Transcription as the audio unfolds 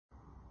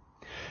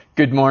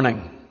Good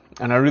morning,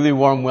 and a really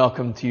warm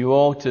welcome to you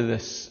all to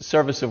this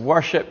service of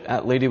worship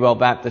at Ladywell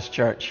Baptist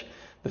Church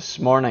this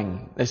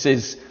morning. This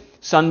is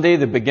Sunday,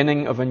 the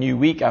beginning of a new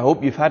week. I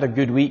hope you've had a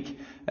good week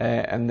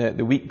and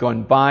the week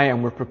gone by,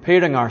 and we're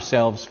preparing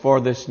ourselves for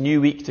this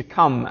new week to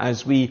come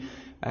as we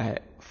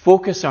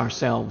focus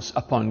ourselves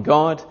upon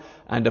God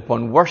and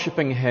upon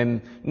worshipping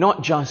Him,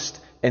 not just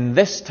in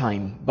this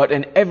time, but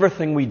in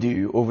everything we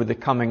do over the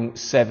coming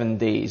 7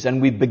 days.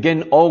 And we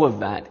begin all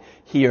of that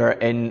here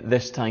in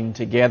this time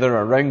together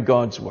around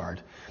God's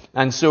Word.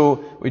 And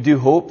so we do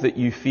hope that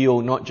you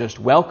feel not just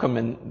welcome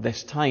in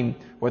this time,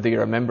 whether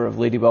you're a member of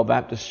Ladywell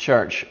Baptist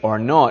Church or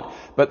not,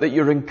 but that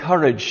you're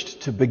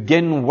encouraged to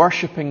begin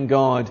worshipping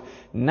God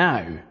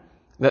now,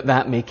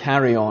 that may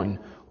carry on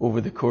over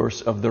the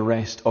course of the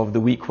rest of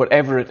the week,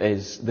 whatever it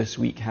is this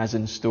week has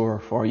in store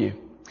for you.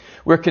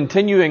 We're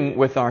continuing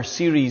with our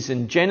series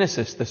in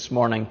Genesis this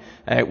morning.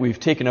 We've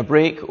taken a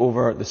break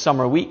over the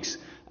summer weeks,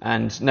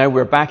 and now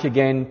we're back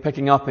again,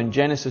 picking up in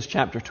Genesis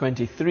chapter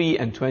 23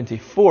 and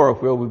 24,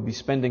 where we'll be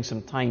spending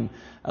some time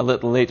a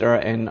little later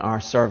in our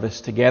service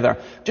together.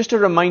 Just a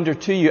reminder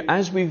to you,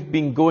 as we've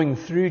been going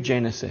through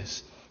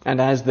Genesis,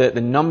 and as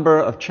the number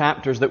of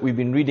chapters that we've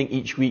been reading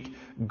each week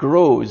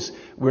grows,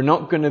 we're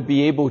not going to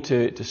be able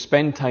to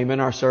spend time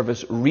in our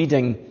service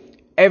reading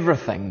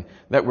everything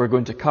that we're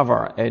going to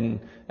cover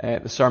in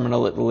the sermon a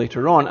little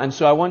later on. And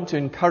so I want to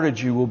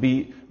encourage you, we'll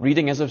be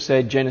reading, as I've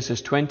said,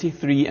 Genesis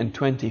 23 and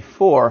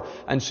 24.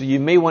 And so you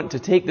may want to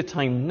take the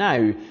time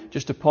now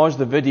just to pause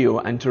the video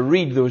and to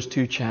read those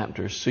two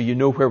chapters so you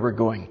know where we're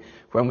going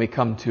when we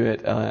come to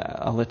it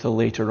a little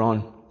later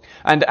on.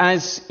 And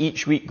as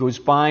each week goes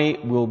by,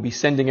 we'll be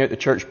sending out the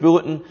church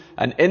bulletin,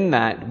 and in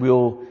that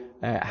we'll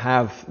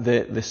have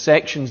the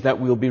sections that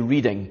we'll be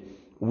reading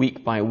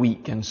week by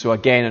week. And so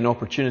again, an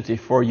opportunity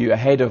for you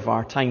ahead of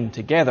our time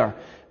together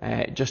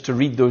just to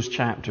read those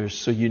chapters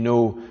so you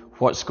know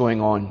what's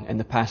going on in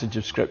the passage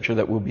of Scripture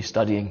that we'll be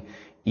studying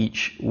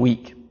each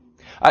week.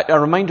 A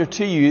reminder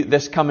to you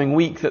this coming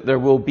week that there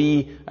will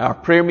be our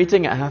prayer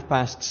meeting at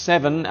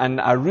 7:30, and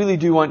I really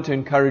do want to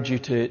encourage you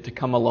to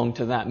come along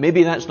to that.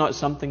 Maybe that's not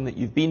something that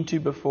you've been to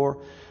before,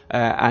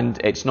 and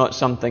it's not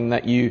something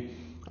that you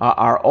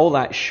are all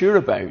that sure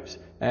about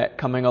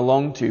coming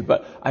along to,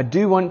 but I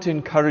do want to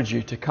encourage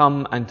you to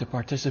come and to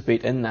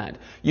participate in that.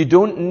 You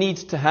don't need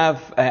to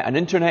have an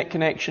internet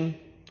connection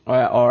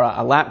or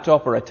a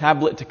laptop or a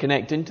tablet to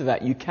connect into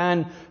that. You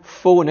can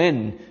phone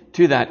in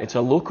to that. It's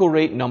a local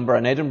rate number,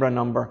 an Edinburgh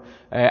number,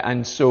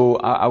 and so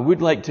I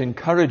would like to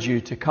encourage you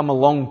to come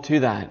along to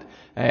that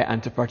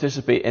and to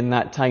participate in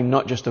that time,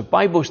 not just of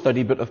Bible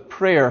study, but of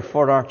prayer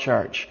for our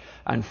church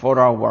and for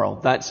our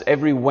world. That's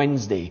every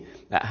Wednesday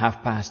at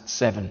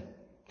 7:30.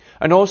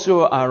 And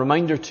also a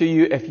reminder to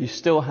you, if you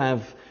still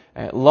have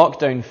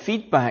lockdown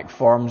feedback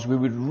forms, we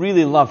would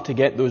really love to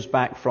get those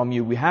back from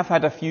you. We have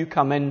had a few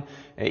come in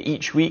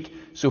each week,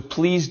 so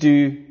please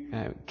do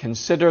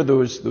consider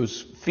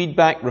those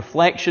feedback,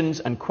 reflections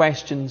and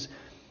questions.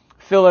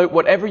 Fill out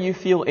whatever you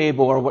feel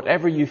able or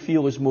whatever you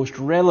feel is most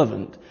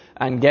relevant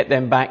and get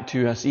them back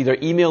to us. Either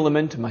email them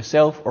in to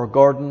myself or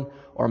Gordon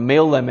or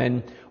mail them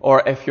in,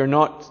 or if you're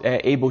not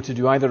able to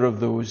do either of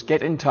those,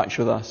 get in touch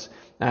with us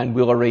and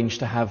we'll arrange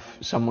to have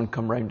someone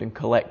come round and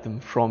collect them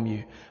from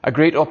you. A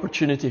great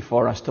opportunity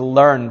for us to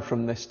learn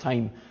from this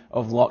time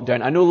of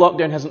lockdown. I know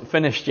lockdown hasn't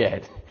finished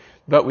yet,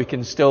 but we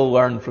can still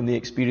learn from the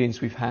experience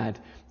we've had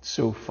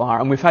so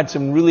far. And we've had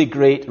some really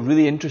great,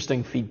 really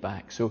interesting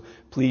feedback. So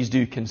please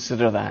do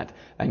consider that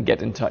and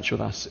get in touch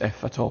with us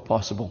if at all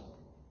possible.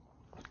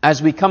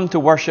 As we come to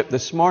worship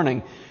this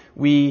morning,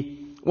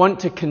 we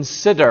want to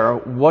consider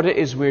what it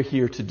is we're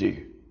here to do.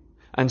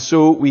 And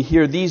so we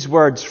hear these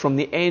words from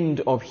the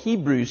end of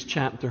Hebrews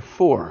chapter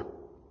 4.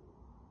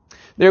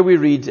 There we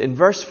read in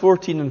verse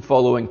 14 and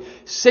following,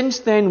 "Since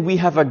then we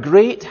have a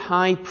great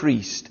high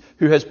priest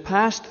who has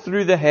passed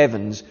through the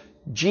heavens,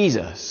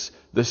 Jesus,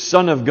 the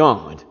Son of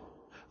God.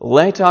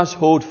 Let us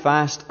hold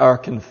fast our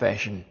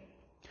confession.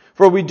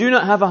 For we do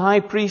not have a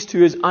high priest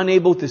who is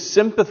unable to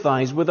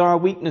sympathize with our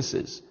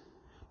weaknesses,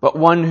 but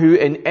one who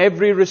in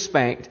every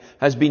respect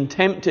has been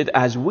tempted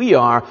as we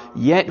are,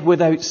 yet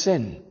without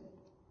sin.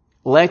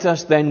 Let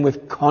us then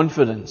with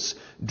confidence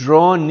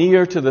draw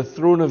near to the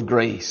throne of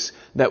grace,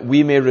 that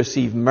we may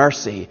receive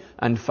mercy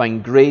and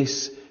find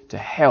grace to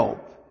help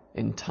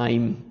in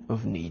time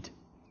of need."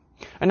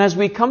 And as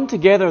we come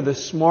together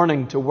this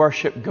morning to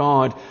worship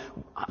God,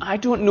 I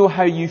don't know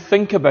how you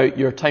think about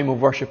your time of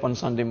worship on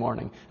Sunday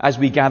morning as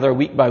we gather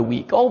week by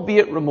week,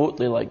 albeit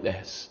remotely like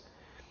this.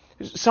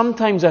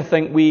 Sometimes I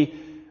think we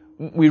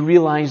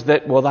realize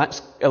that, well,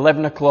 that's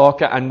 11 o'clock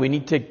and we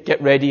need to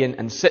get ready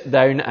and sit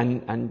down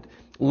and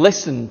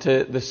listen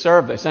to the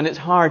service. And it's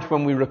hard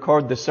when we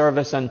record the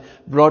service and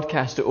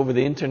broadcast it over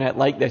the internet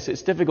like this.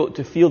 It's difficult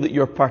to feel that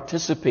you're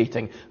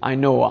participating. I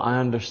know, I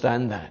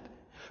understand that.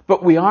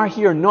 But we are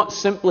here not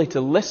simply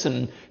to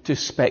listen, to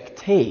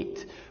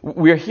spectate.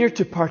 We're here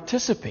to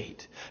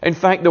participate. In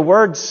fact, the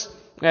words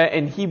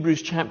in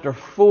Hebrews chapter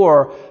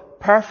 4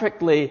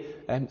 perfectly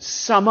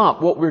sum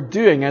up what we're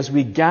doing as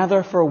we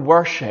gather for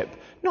worship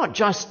not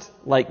just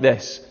like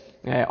this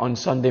on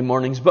Sunday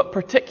mornings, but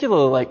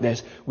particularly like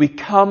this. We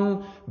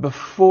come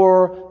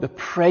before the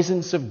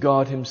presence of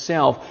God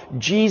himself.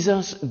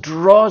 Jesus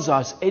draws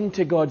us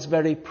into God's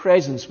very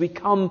presence. We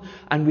come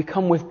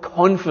with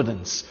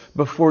confidence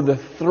before the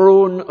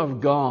throne of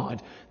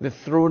God, the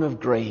throne of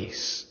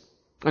grace.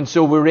 And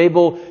so we're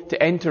able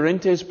to enter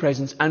into his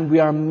presence, and we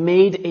are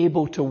made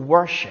able to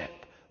worship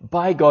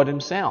by God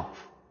himself.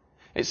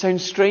 It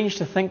sounds strange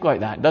to think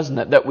like that, doesn't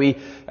it? That we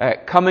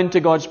come into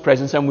God's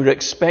presence and we're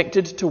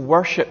expected to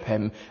worship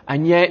him,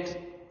 and yet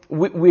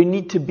we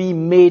need to be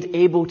made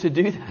able to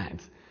do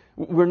that.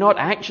 We're not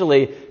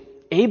actually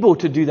able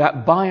to do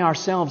that by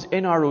ourselves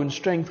in our own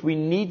strength. We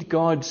need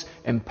God's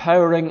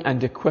empowering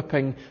and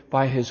equipping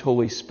by his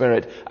Holy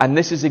Spirit. And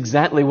this is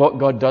exactly what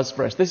God does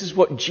for us. This is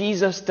what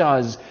Jesus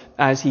does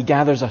as he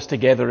gathers us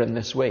together in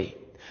this way.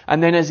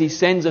 And then as he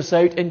sends us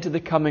out into the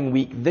coming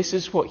week, this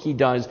is what he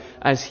does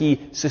as he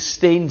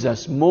sustains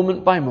us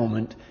moment by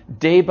moment,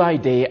 day by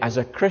day, as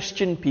a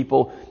Christian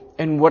people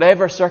in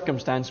whatever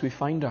circumstance we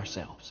find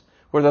ourselves.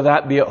 Whether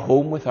that be at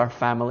home with our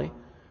family,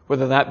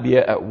 whether that be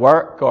at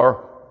work,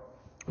 or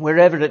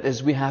wherever it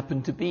is we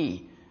happen to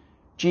be.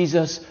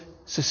 Jesus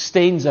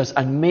sustains us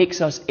and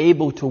makes us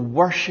able to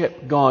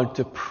worship God,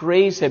 to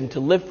praise him, to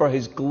live for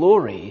his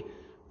glory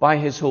by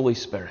his Holy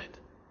Spirit.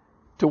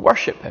 To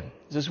worship him.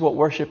 This is what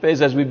worship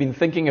is, as we've been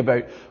thinking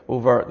about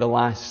over the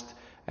last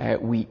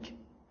week.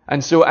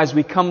 And so as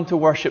we come to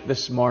worship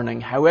this morning,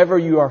 however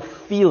you are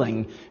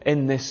feeling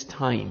in this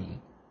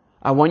time,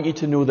 I want you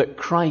to know that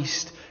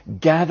Christ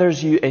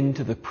gathers you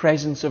into the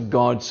presence of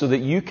God so that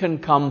you can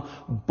come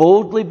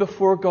boldly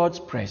before God's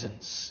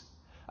presence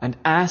and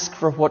ask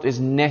for what is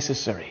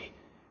necessary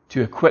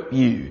to equip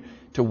you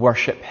to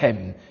worship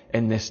him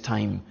in this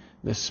time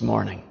this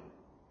morning.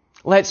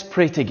 Let's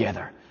pray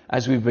together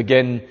as we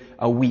begin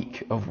a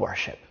week of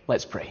worship.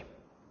 Let's pray.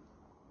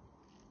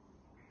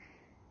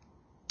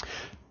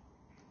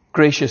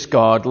 Gracious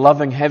God,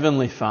 loving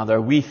Heavenly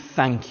Father, we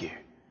thank you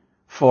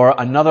for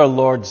another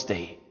Lord's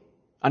Day,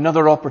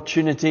 another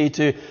opportunity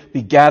to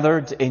be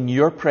gathered in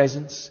your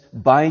presence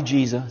by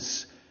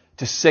Jesus,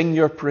 to sing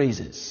your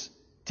praises,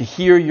 to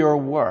hear your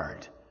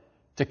word,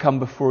 to come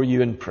before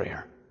you in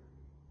prayer.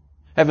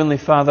 Heavenly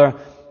Father,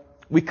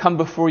 we come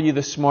before you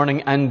this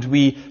morning and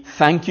we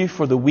thank you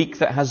for the week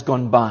that has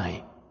gone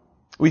by.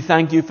 We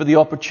thank you for the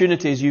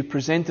opportunities you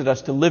presented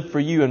us to live for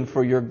you and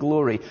for your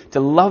glory, to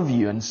love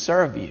you and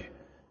serve you.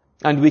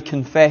 And we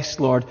confess,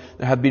 Lord,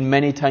 there have been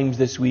many times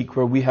this week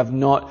where we have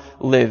not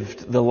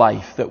lived the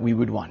life that we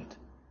would want.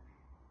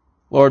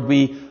 Lord,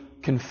 we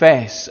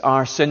confess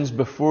our sins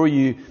before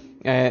you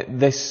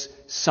this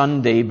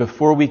Sunday,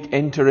 before we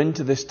enter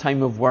into this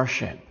time of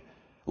worship.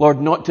 Lord,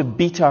 not to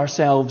beat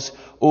ourselves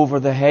over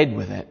the head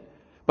with it,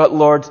 but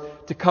Lord,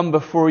 to come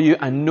before you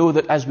and know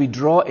that as we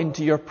draw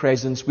into your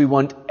presence, we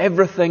want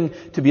everything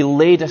to be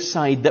laid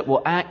aside that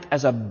will act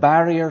as a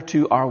barrier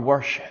to our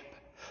worship,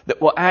 that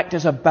will act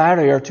as a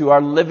barrier to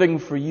our living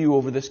for you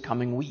over this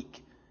coming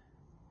week.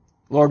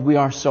 Lord, we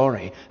are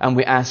sorry and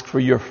we ask for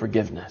your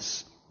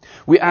forgiveness.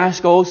 We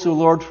ask also,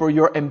 Lord, for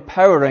your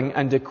empowering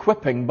and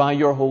equipping by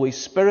your Holy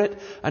Spirit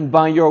and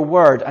by your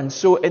word. And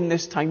so in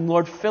this time,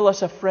 Lord, fill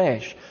us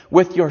afresh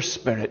with your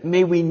Spirit.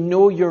 May we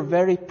know your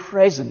very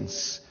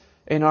presence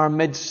in our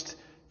midst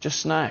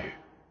just now.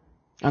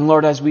 And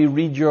Lord, as we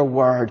read your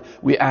word,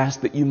 we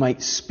ask that you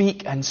might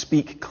speak and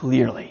speak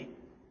clearly,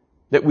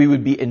 that we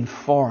would be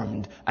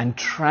informed and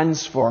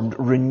transformed,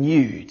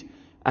 renewed,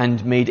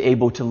 and made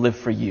able to live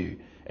for you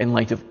in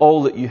light of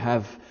all that you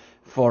have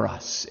for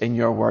us in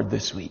your word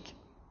this week.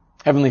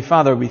 Heavenly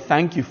Father, we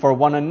thank you for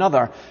one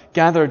another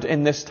gathered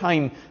in this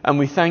time, and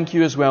we thank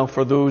you as well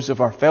for those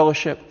of our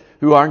fellowship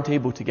who aren't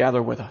able to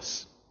gather with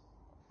us.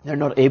 They're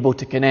not able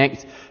to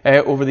connect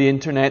over the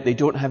internet. They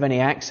don't have any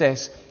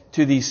access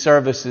to these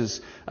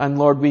services. And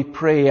Lord, we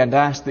pray and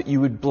ask that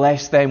you would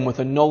bless them with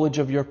a knowledge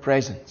of your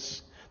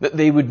presence, that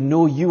they would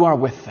know you are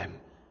with them,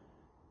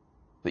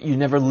 that you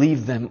never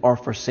leave them or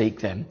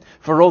forsake them,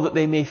 for all that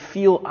they may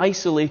feel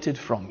isolated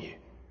from you.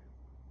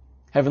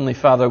 Heavenly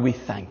Father, we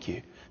thank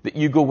you that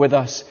you go with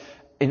us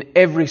in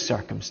every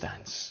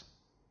circumstance.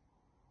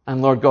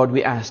 And Lord God,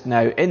 we ask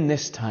now in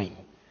this time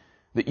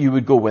that you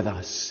would go with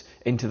us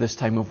into this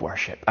time of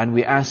worship. And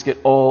we ask it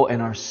all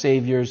in our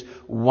Saviour's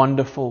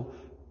wonderful,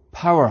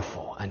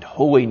 powerful, and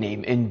holy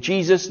name. In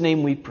Jesus'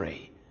 name we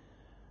pray.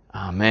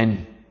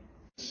 Amen.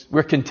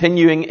 We're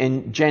continuing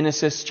in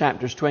Genesis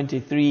chapters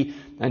 23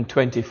 and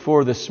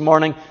 24 this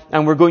morning,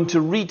 and we're going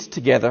to read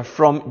together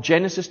from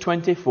Genesis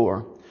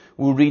 24.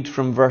 We'll read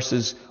from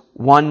verses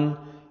 1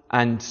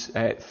 and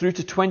through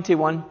to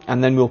 21,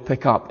 and then we'll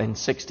pick up in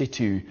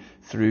 62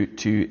 through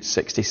to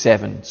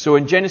 67. So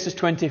in Genesis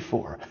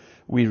 24,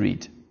 we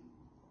read,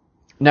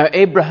 Now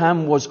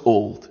Abraham was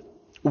old,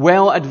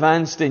 well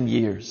advanced in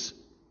years,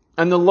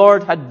 and the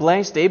Lord had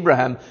blessed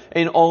Abraham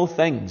in all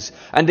things.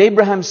 And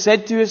Abraham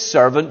said to his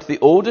servant, the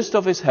oldest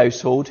of his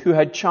household, who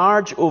had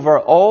charge over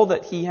all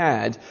that he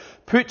had,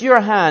 Put your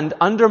hand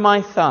under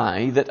my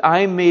thigh, that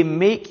I may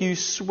make you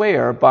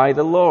swear by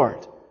the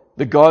Lord,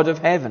 the God of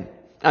heaven,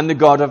 and the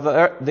God of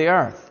the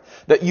earth,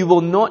 that you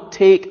will not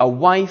take a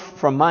wife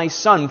for my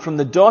son from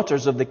the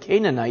daughters of the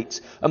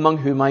Canaanites among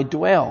whom I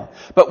dwell,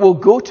 but will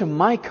go to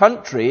my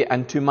country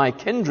and to my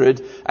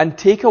kindred and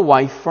take a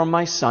wife for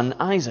my son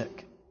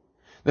Isaac.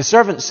 The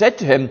servant said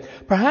to him,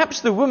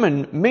 perhaps the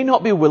woman may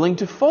not be willing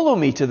to follow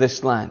me to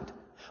this land.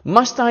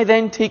 Must I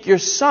then take your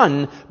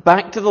son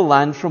back to the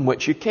land from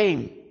which you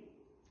came?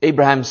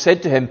 Abraham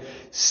said to him,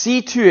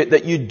 see to it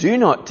that you do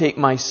not take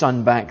my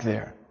son back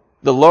there.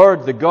 The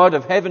Lord, the God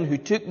of heaven, who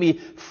took me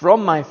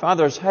from my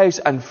father's house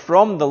and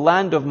from the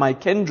land of my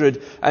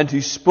kindred, and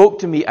who spoke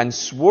to me and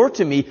swore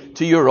to me,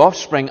 to your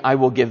offspring I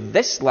will give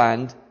this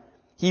land,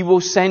 he will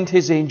send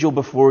his angel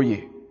before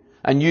you,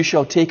 and you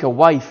shall take a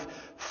wife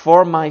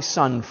for my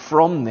son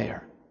from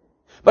there.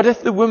 But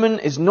if the woman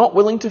is not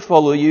willing to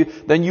follow you,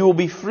 then you will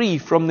be free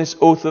from this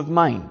oath of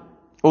mine.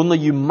 Only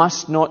you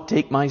must not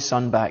take my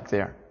son back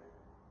there.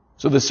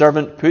 So the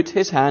servant put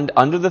his hand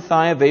under the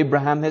thigh of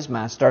Abraham his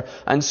master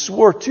and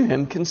swore to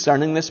him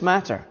concerning this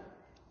matter.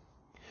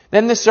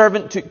 Then the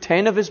servant took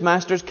 10 of his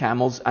master's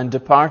camels and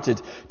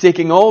departed,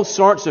 taking all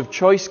sorts of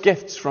choice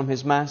gifts from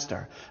his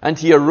master. And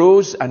he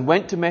arose and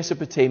went to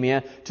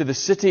Mesopotamia, to the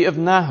city of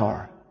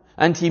Nahor.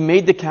 And he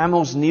made the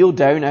camels kneel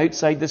down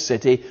outside the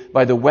city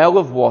by the well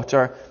of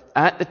water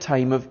at the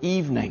time of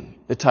evening,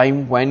 the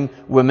time when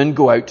women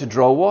go out to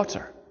draw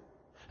water.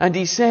 And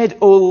he said,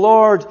 O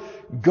Lord,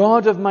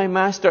 God of my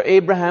master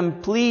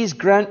Abraham, please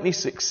grant me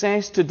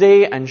success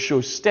today and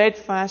show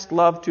steadfast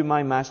love to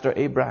my master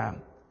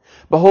Abraham.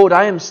 Behold,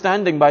 I am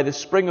standing by the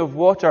spring of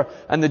water,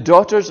 and the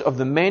daughters of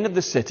the men of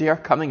the city are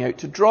coming out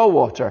to draw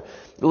water.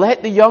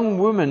 Let the young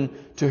woman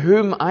to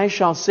whom I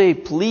shall say,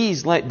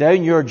 please let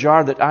down your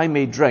jar that I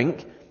may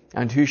drink,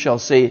 and who shall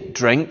say,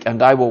 drink,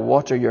 and I will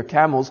water your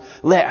camels,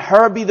 let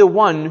her be the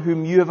one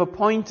whom you have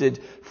appointed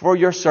for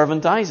your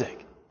servant Isaac.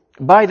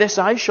 By this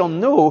I shall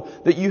know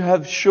that you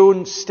have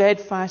shown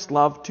steadfast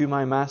love to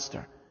my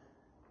master.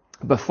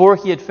 Before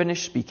he had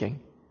finished speaking,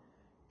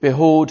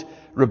 behold,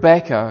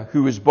 Rebekah,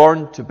 who was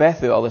born to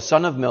Bethuel, the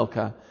son of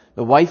Milcah,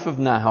 the wife of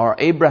Nahor,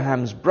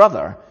 Abraham's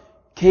brother,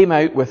 came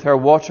out with her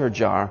water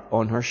jar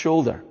on her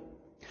shoulder.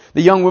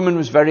 The young woman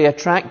was very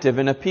attractive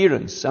in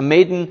appearance, a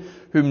maiden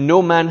whom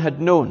no man had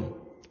known.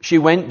 She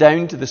went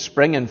down to the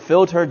spring and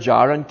filled her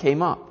jar and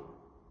came up.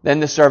 Then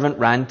the servant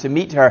ran to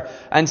meet her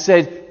and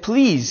said,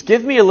 please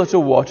give me a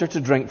little water to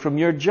drink from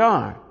your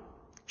jar.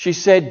 She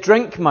said,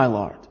 drink, my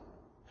lord.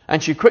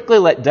 And she quickly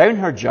let down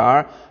her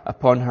jar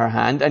upon her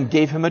hand and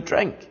gave him a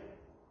drink.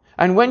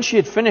 And when she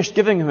had finished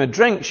giving him a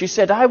drink, she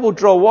said, I will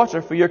draw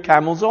water for your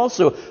camels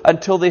also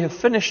until they have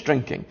finished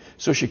drinking.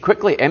 So she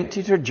quickly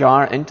emptied her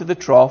jar into the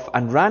trough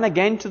and ran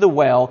again to the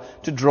well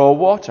to draw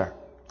water.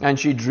 And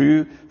she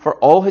drew for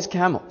all his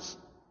camels.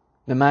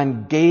 The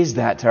man gazed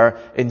at her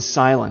in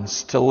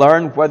silence to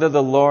learn whether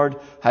the Lord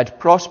had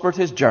prospered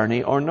his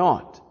journey or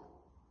not.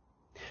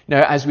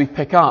 Now, as we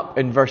pick up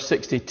in verse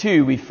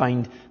 62, we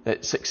find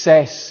that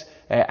success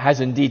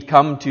has indeed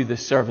come to the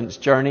servant's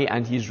journey,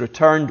 and he's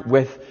returned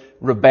with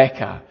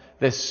Rebekah,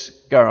 this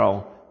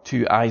girl,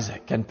 to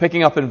Isaac. And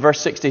picking up in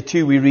verse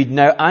 62, we read,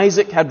 Now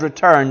Isaac had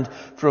returned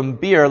from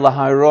Beer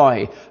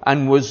Lahairoi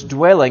and was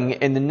dwelling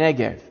in the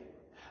Negev.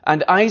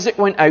 And Isaac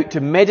went out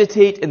to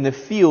meditate in the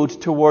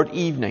field toward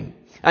evening.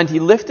 And he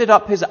lifted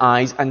up his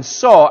eyes and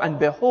saw, and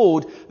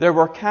behold, there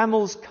were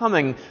camels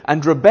coming.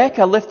 And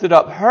Rebekah lifted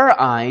up her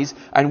eyes,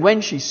 and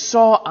when she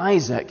saw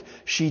Isaac,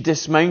 she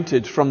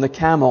dismounted from the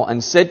camel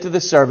and said to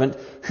the servant,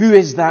 Who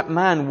is that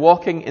man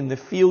walking in the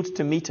field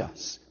to meet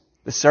us?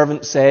 The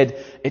servant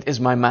said, It is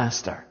my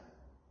master.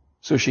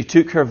 So she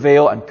took her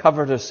veil and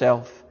covered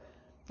herself.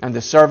 And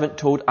the servant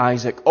told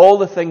Isaac all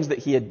the things that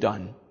he had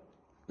done.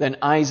 Then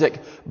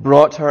Isaac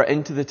brought her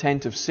into the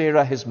tent of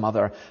Sarah, his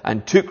mother,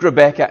 and took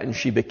Rebekah, and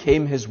she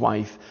became his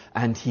wife,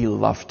 and he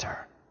loved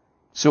her.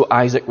 So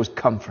Isaac was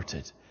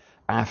comforted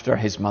after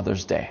his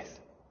mother's death.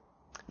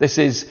 This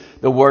is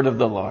the word of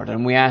the Lord,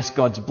 and we ask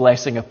God's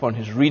blessing upon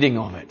his reading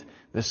of it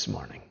this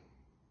morning.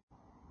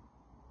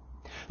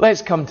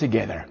 Let's come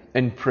together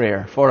in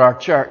prayer for our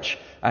church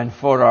and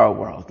for our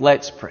world.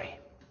 Let's pray.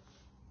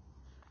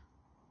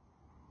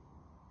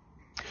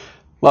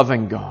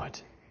 Loving God,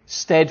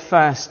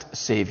 steadfast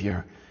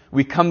Saviour,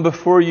 we come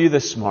before you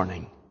this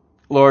morning,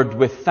 Lord,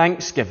 with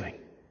thanksgiving.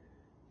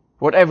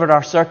 Whatever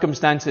our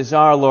circumstances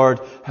are, Lord,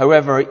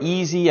 however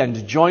easy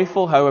and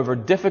joyful, however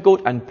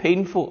difficult and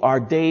painful our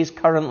days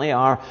currently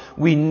are,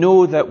 we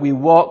know that we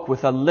walk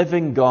with a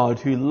living God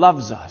who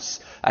loves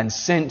us and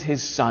sent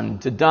his Son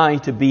to die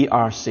to be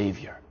our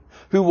Saviour,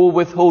 who will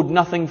withhold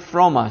nothing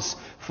from us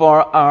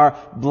for our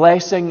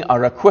blessing,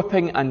 our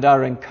equipping, and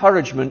our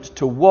encouragement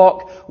to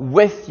walk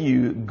with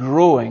you,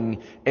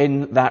 growing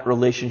in that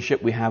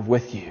relationship we have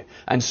with you.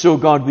 And so,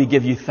 God, we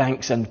give you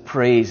thanks and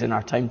praise in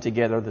our time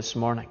together this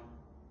morning.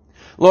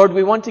 Lord,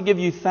 we want to give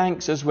you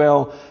thanks as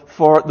well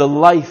for the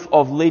life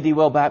of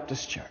Ladywell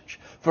Baptist Church,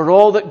 for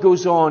all that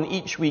goes on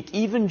each week,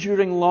 even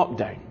during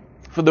lockdown,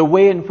 for the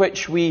way in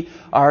which we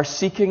are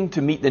seeking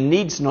to meet the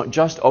needs not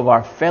just of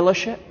our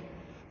fellowship,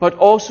 but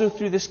also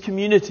through this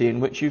community in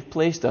which you've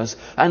placed us.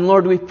 And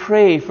Lord, we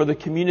pray for the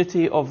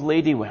community of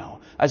Ladywell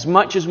as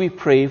much as we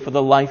pray for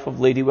the life of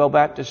Ladywell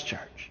Baptist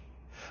Church.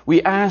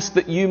 We ask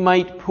that you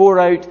might pour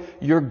out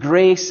your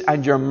grace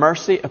and your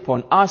mercy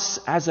upon us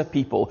as a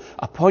people,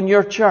 upon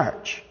your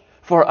church,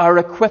 for our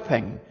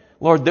equipping,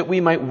 Lord, that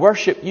we might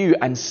worship you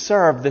and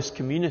serve this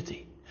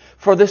community.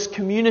 For this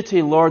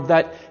community, Lord,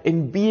 that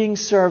in being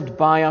served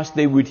by us,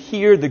 they would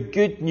hear the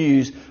good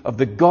news of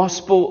the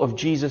gospel of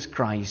Jesus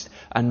Christ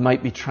and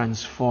might be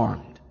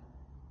transformed.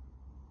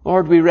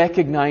 Lord, we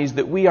recognize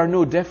that we are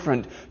no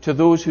different to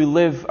those who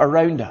live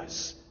around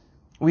us.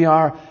 We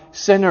are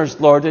sinners,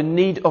 Lord, in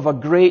need of a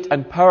great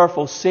and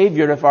powerful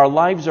Saviour if our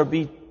lives are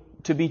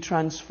to be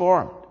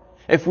transformed.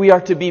 If we are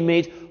to be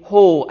made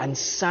whole and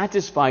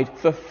satisfied,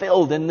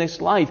 fulfilled in this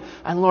life.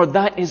 And Lord,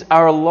 that is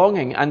our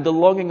longing and the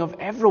longing of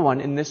everyone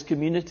in this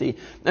community.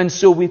 And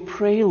so we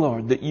pray,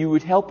 Lord, that you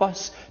would help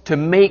us to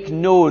make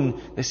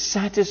known the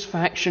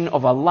satisfaction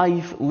of a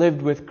life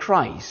lived with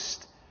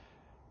Christ.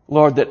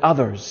 Lord, that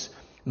others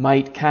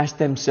might cast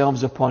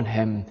themselves upon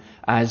him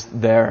as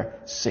their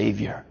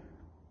Saviour.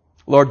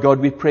 Lord God,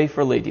 we pray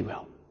for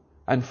Ladywell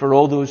and for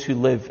all those who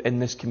live in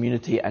this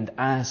community and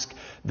ask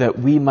that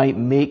we might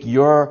make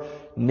your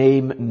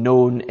name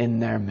known in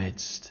their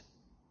midst.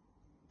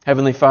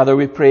 Heavenly Father,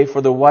 we pray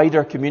for the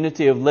wider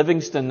community of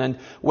Livingston and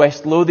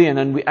West Lothian,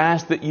 and we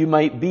ask that you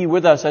might be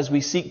with us as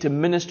we seek to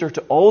minister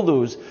to all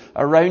those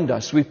around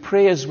us. We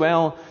pray as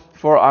well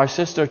for our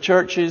sister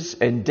churches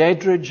in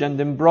Dedridge and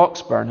in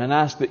Broxburn, and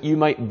ask that you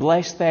might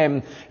bless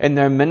them in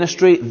their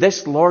ministry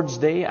this Lord's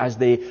Day as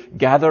they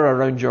gather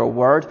around your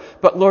word.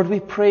 But Lord, we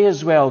pray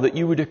as well that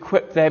you would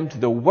equip them to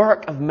the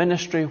work of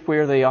ministry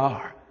where they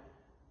are.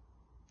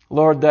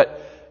 Lord, that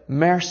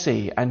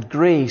mercy and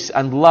grace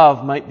and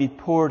love might be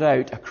poured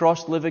out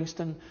across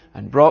Livingston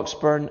and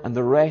Broxburn and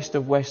the rest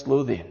of West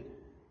Lothian.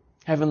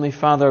 Heavenly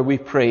Father, we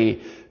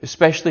pray,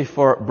 especially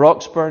for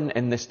Broxburn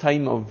in this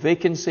time of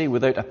vacancy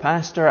without a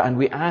pastor, and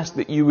we ask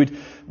that you would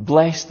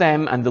bless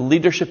them and the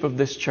leadership of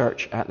this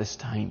church at this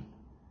time.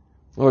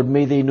 Lord,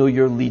 may they know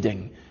your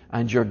leading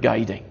and your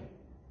guiding.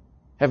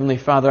 Heavenly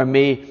Father,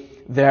 may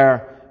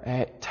their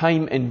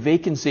time in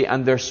vacancy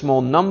and their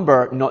small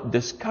number not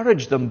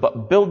discourage them,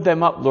 but build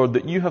them up, Lord,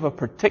 that you have a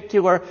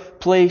particular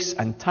place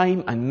and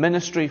time and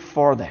ministry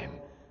for them.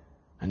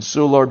 And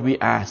so, Lord, we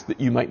ask that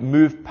you might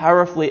move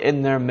powerfully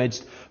in their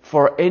midst,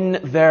 for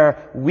in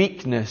their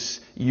weakness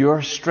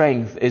your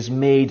strength is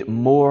made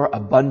more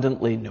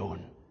abundantly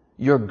known.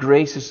 Your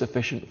grace is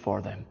sufficient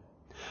for them.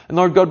 And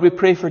Lord God, we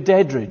pray for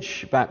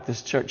Dedridge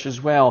Baptist Church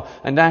as well,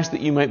 and ask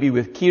that you might be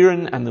with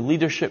Kieran and the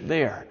leadership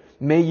there.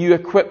 May you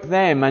equip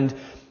them and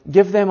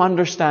give them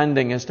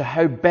understanding as to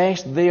how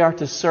best they are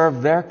to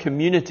serve their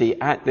community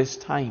at this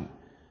time.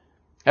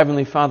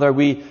 Heavenly Father,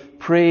 we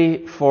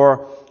pray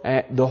for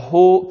the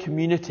whole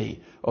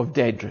community of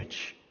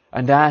Dedridge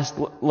and ask,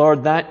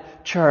 Lord,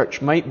 that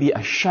church might be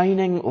a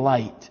shining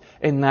light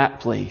in that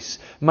place,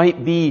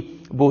 might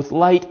be both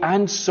light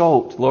and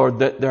salt, Lord,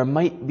 that there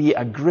might be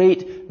a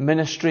great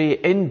ministry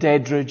in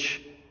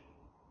Dedridge,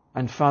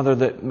 and Father,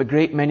 that a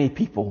great many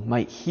people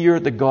might hear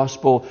the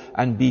gospel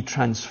and be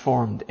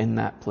transformed in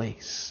that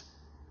place.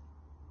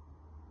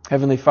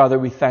 Heavenly Father,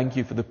 we thank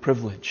you for the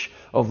privilege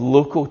of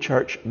local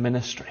church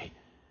ministry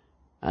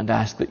and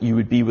ask that you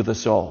would be with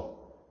us all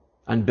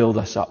and build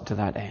us up to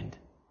that end.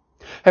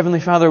 Heavenly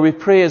Father, we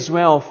pray as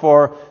well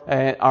for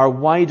our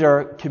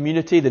wider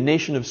community, the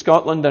nation of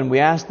Scotland, and we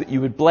ask that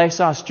you would bless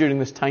us during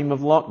this time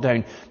of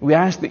lockdown. We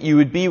ask that you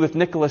would be with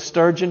Nicola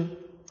Sturgeon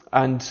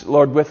and,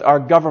 Lord, with our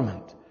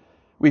government.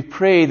 We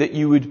pray that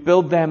you would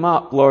build them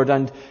up, Lord,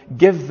 and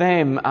give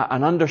them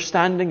an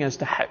understanding as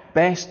to how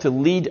best to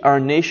lead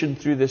our nation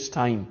through this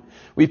time.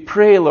 We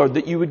pray, Lord,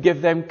 that you would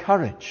give them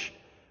courage.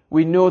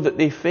 We know that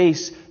they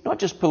face not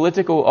just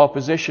political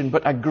opposition,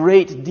 but a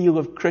great deal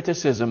of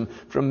criticism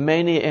from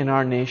many in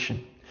our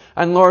nation.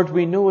 And Lord,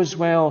 we know as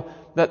well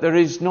that there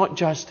is not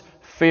just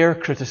fair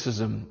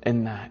criticism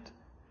in that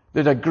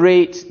a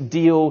great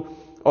deal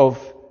of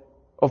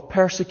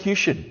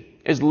persecution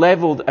is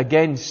leveled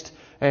against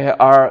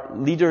our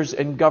leaders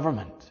in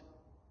government.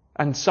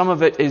 And some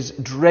of it is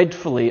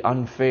dreadfully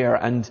unfair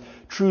and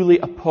truly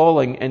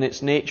appalling in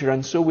its nature.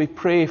 And so we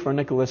pray for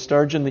Nicola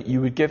Sturgeon that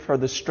you would give her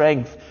the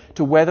strength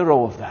to weather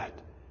all of that,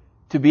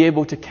 to be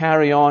able to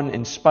carry on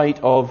in spite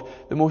of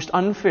the most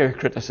unfair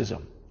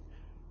criticism.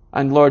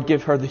 And Lord,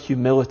 give her the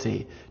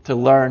humility to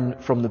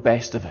learn from the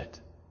best of it,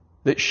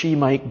 that she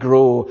might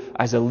grow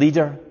as a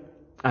leader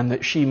and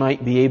that she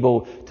might be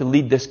able to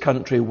lead this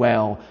country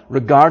well,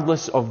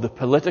 regardless of the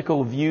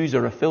political views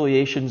or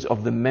affiliations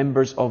of the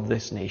members of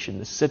this nation,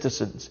 the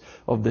citizens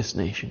of this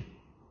nation.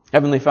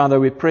 Heavenly Father,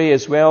 we pray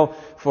as well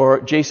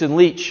for Jason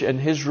Leach in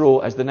his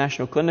role as the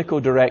National Clinical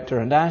Director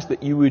and ask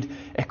that you would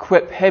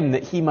equip him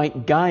that he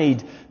might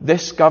guide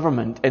this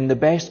government in the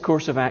best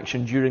course of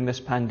action during this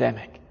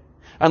pandemic.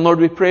 And Lord,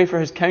 we pray for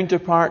his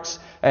counterparts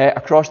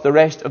across the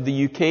rest of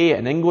the UK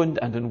and England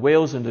and in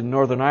Wales and in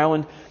Northern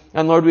Ireland.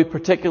 And Lord, we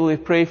particularly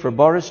pray for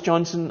Boris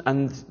Johnson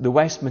and the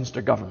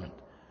Westminster government.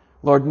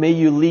 Lord, may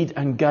you lead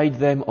and guide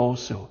them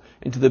also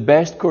into the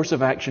best course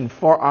of action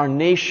for our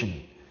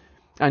nation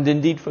and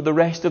indeed for the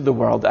rest of the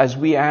world as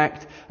we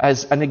act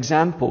as an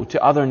example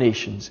to other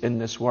nations in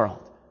this world.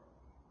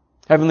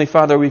 Heavenly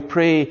Father, we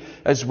pray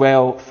as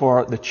well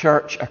for the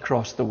church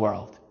across the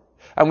world.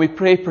 And we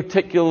pray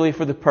particularly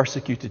for the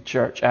persecuted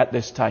church at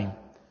this time.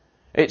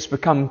 It's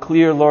become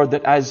clear, Lord,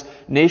 that as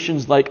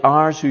nations like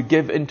ours who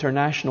give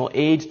international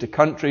aid to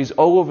countries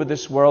all over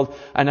this world,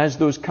 and as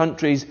those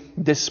countries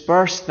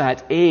disperse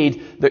that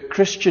aid, that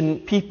Christian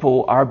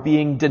people are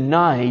being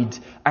denied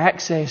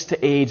access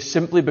to aid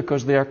simply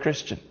because they are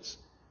Christians.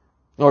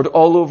 Lord,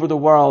 all over the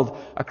world,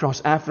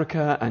 across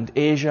Africa and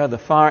Asia, the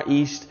Far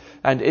East,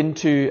 and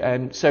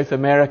into South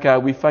America,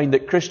 we find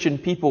that Christian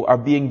people are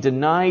being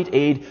denied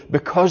aid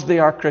because they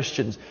are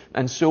Christians.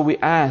 And so we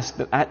ask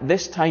that at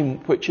this time,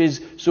 which is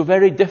so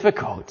very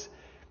difficult,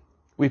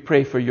 we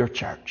pray for your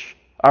church,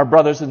 our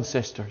brothers and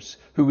sisters,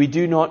 who we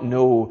do not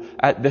know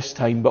at this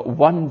time, but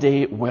one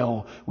day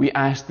will. We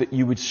ask that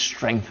you would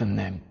strengthen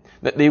them,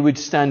 that they would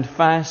stand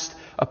fast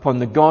upon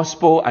the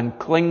gospel and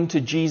cling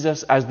to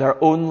Jesus as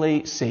their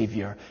only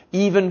Savior,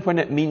 even when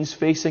it means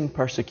facing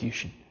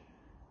persecution.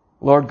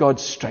 Lord God,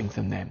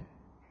 strengthen them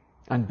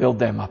and build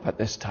them up at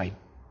this time.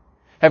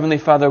 Heavenly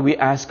Father, we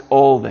ask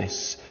all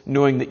this,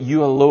 knowing that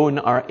you alone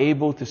are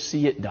able to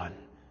see it done.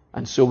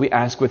 And so we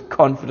ask with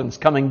confidence,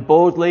 coming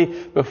boldly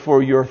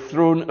before your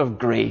throne of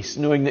grace,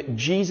 knowing that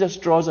Jesus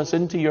draws us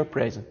into your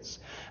presence.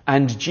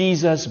 And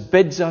Jesus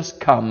bids us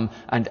come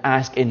and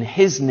ask in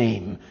his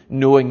name,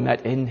 knowing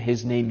that in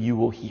his name you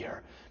will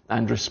hear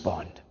and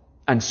respond.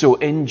 And so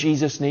in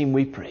Jesus' name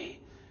we pray.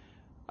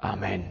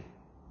 Amen.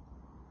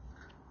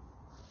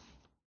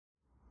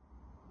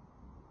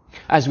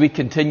 As we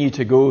continue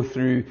to go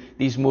through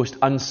these most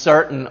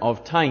uncertain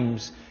of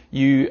times,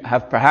 you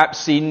have perhaps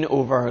seen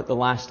over the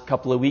last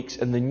couple of weeks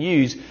in the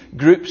news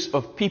groups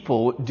of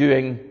people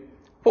doing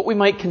what we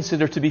might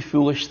consider to be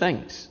foolish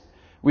things.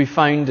 We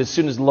found as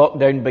soon as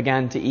lockdown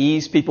began to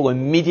ease, people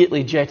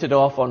immediately jetted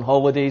off on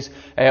holidays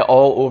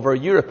all over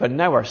Europe and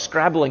now are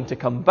scrabbling to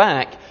come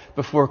back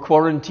before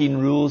quarantine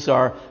rules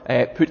are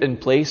put in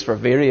place for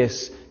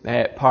various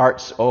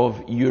parts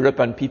of Europe,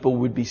 and people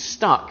would be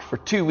stuck for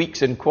 2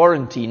 weeks in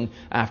quarantine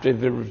after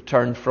they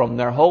returned from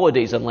their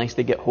holidays unless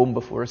they get home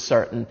before a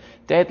certain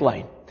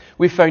deadline.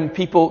 We found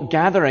people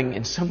gathering,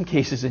 in some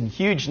cases in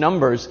huge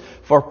numbers,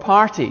 for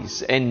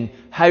parties in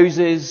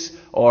houses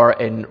or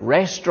in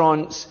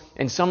restaurants.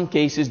 In some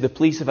cases, the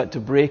police have had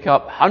to break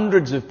up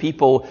hundreds of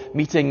people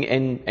meeting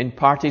in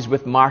parties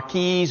with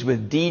marquees,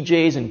 with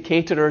DJs and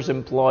caterers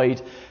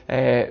employed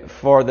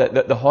for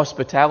the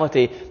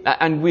hospitality.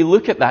 And we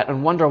look at that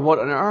and wonder what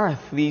on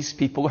earth these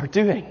people are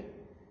doing.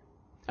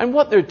 And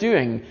what they're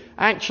doing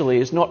actually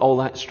is not all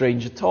that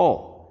strange at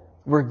all.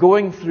 We're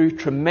going through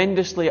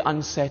tremendously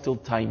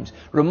unsettled times,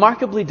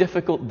 remarkably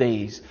difficult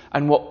days,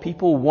 and what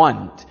people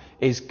want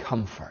is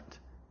comfort.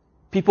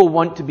 People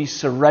want to be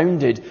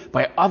surrounded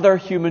by other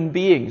human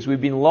beings.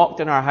 We've been locked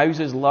in our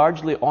houses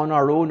largely on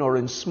our own or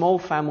in small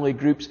family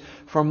groups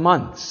for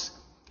months.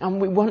 And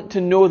we want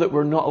to know that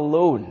we're not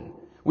alone.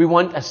 We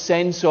want a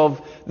sense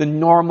of the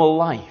normal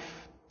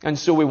life. And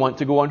so we want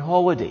to go on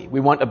holiday. We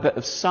want a bit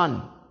of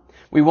sun.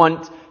 We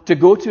want to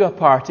go to a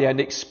party and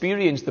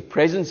experience the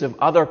presence of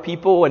other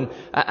people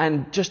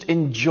and just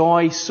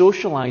enjoy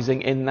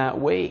socializing in that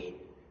way.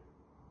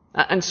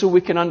 And so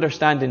we can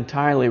understand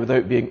entirely,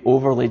 without being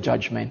overly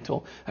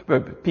judgmental,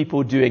 about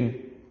people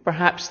doing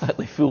perhaps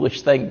slightly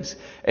foolish things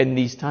in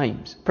these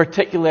times,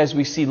 particularly as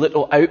we see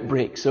little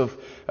outbreaks of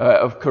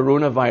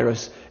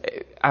coronavirus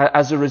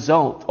as a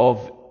result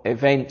of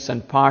events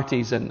and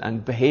parties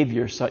and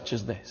behavior such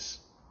as this.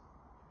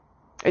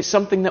 It's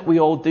something that we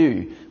all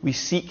do. We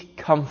seek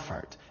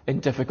comfort in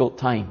difficult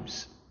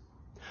times.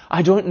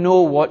 I don't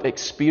know what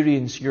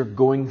experience you're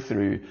going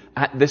through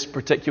at this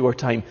particular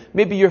time.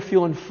 Maybe you're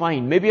feeling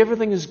fine. Maybe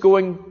everything is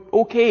going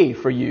okay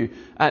for you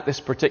at this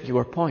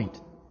particular point.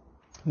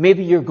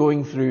 Maybe you're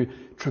going through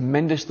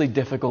tremendously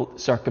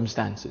difficult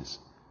circumstances.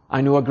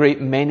 I know a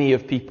great many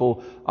of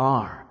people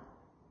are.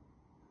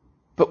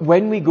 But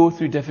when we go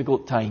through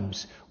difficult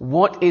times,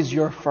 what is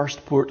your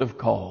first port of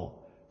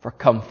call for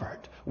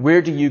comfort?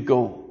 Where do you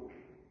go?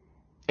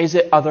 Is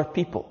it other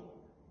people?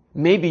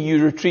 Maybe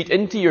you retreat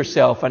into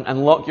yourself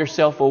and lock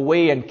yourself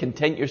away and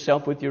content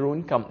yourself with your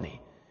own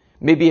company.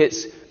 Maybe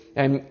it's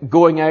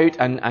going out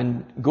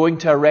and going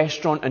to a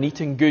restaurant and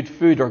eating good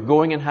food, or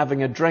going and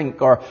having a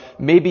drink, or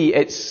maybe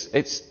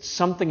it's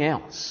something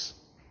else.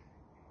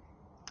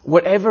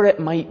 Whatever it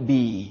might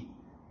be,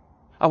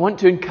 I want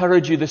to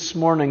encourage you this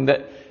morning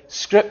that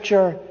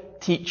Scripture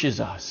teaches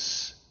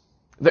us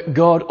that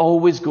God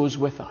always goes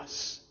with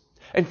us.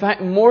 In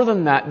fact, more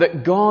than that,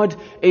 that God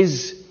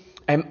is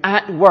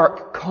at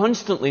work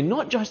constantly,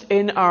 not just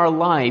in our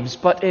lives,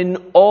 but in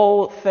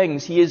all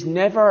things. He is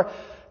never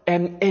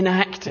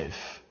inactive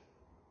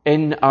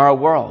in our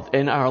world,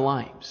 in our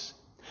lives.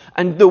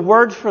 And the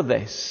word for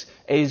this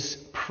is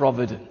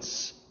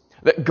providence.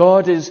 That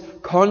God is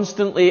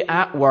constantly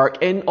at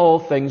work in all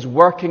things,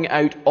 working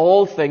out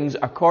all things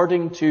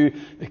according to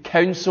the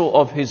counsel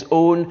of his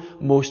own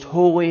most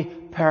holy,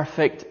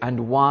 perfect,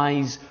 and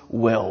wise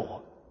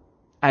will,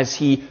 as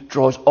he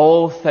draws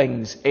all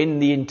things in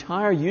the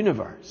entire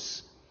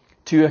universe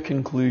to a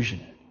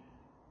conclusion,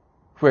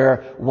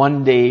 where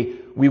one day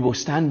we will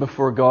stand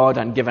before God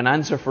and give an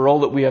answer for all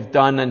that we have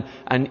done,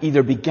 and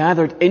either be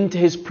gathered into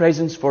his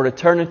presence for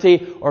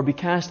eternity or be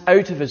cast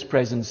out of his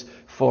presence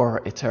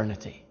for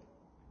eternity.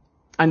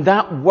 And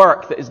that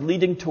work that is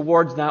leading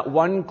towards that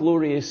one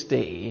glorious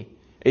day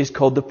is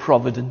called the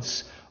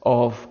Providence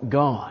of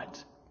God.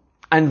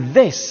 And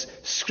this,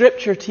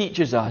 Scripture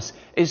teaches us,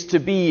 is to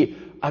be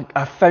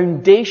a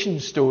foundation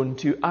stone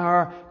to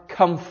our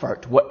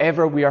comfort,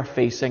 whatever we are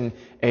facing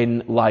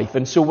in life.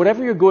 And so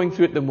whatever you're going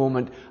through at the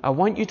moment, I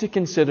want you to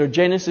consider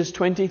Genesis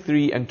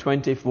 23 and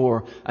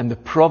 24 and the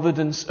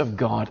providence of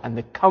God and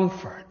the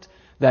comfort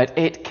that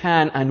it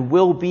can and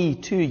will be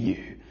to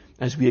you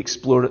as we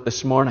explore it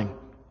this morning.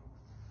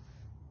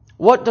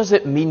 What does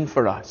it mean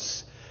for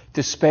us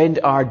to spend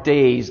our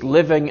days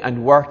living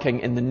and working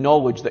in the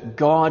knowledge that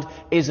God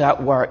is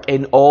at work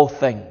in all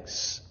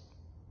things?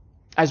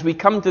 As we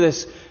come to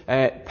this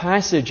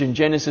passage in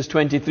Genesis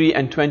 23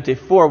 and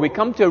 24, we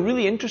come to a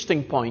really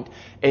interesting point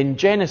in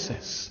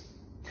Genesis.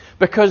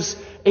 Because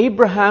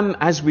Abraham,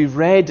 as we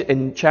read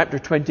in chapter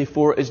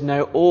 24, is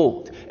now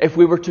old. If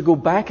we were to go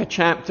back a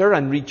chapter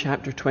and read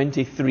chapter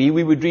 23,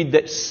 we would read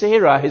that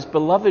Sarah, his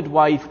beloved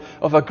wife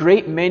of a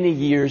great many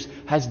years,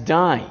 has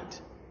died.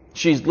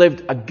 She's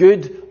lived a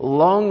good,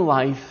 long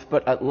life,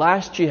 but at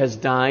last she has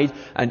died,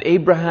 and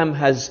Abraham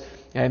has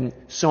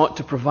sought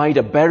to provide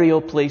a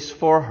burial place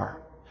for her.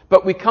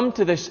 But we come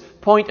to this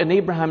point in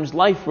Abraham's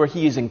life where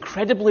he is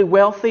incredibly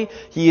wealthy,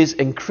 he is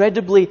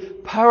incredibly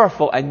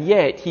powerful, and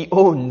yet he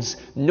owns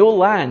no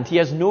land. He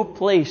has no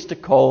place to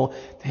call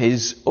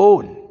his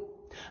own.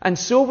 And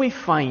so we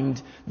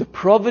find the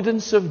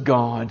providence of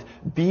God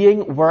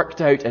being worked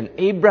out in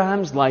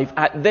Abraham's life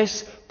at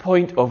this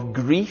point of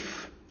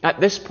grief, at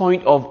this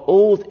point of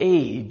old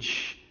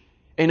age,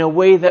 in a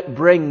way that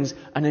brings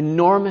an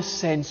enormous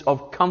sense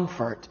of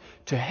comfort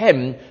to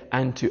him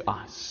and to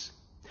us.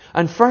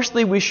 And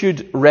firstly, we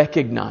should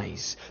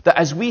recognize that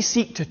as we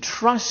seek to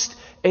trust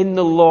in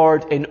the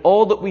Lord in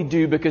all that we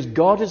do, because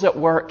God is at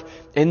work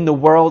in the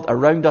world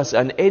around us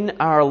and in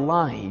our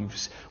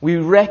lives, we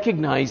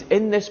recognize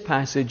in this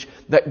passage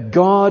that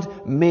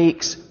God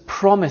makes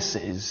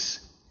promises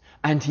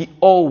and he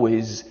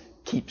always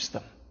keeps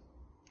them.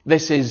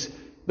 This is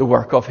the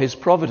work of his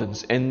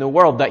providence in the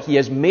world, that he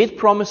has made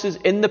promises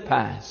in the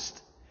past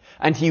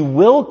and he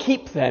will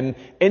keep them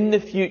in the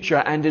future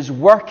and is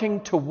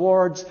working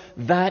towards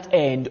that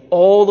end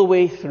all the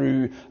way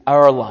through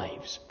our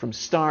lives, from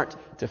start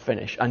to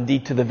finish,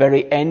 indeed to the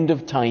very end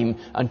of time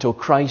until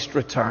Christ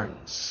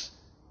returns.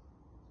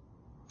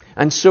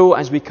 And so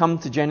as we come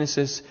to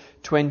Genesis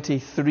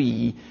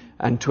 23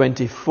 and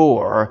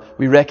 24,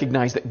 we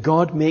recognize that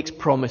God makes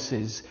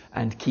promises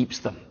and keeps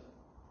them.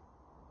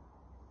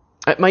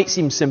 It might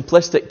seem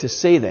simplistic to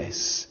say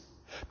this,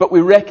 but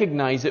we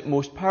recognize it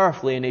most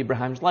powerfully in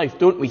Abraham's life,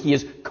 don't we? He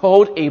has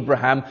called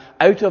Abraham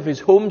out of his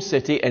home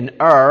city in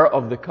Ur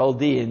of the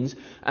Chaldeans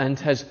and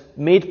has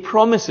made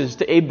promises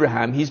to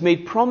Abraham. He's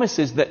made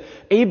promises that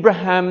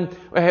Abraham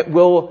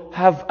will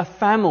have a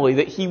family,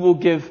 that he will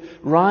give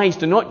rise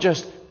to not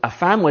just a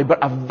family, but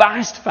a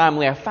vast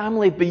family, a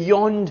family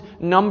beyond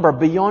number,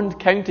 beyond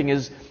counting,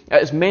 as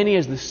many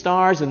as the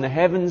stars in the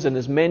heavens and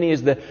as many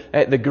as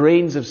the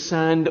grains of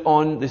sand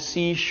on the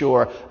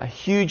seashore, a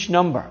huge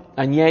number.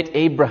 And yet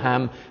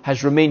Abraham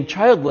has remained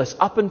childless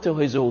up until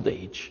his old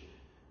age.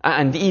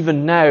 And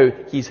even now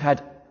he's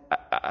had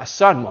a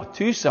son, well,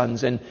 two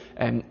sons in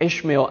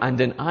Ishmael and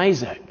in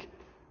Isaac.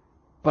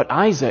 But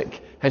Isaac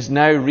has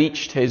now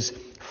reached his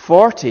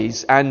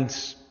 40s and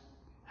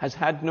has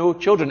had no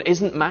children,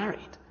 isn't married.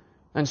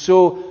 And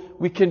so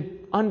we can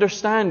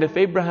understand if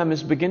Abraham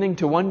is beginning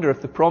to wonder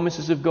if the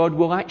promises of God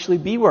will actually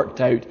be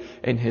worked out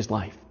in his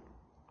life.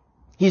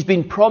 He's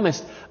been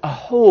promised a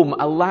home,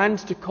 a land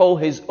to call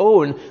his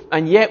own,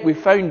 and yet we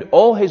found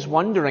all his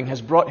wandering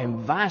has brought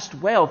him vast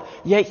wealth,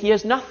 yet he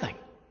has nothing.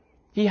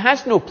 He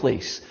has no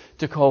place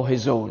to call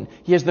his own.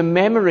 He has the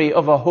memory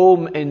of a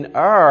home in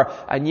Ur,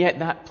 and yet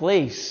that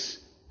place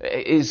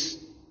is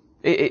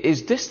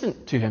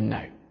distant to him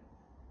now.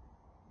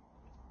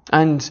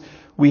 And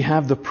we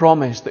have the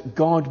promise that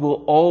God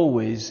will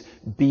always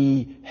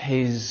be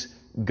his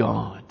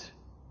God.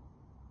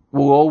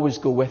 Will always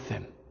go with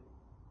him.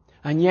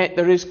 And yet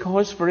there is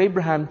cause for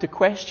Abraham to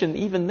question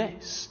even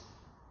this.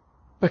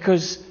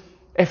 Because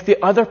if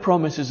the other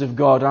promises of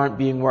God aren't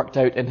being worked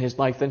out in his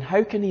life, then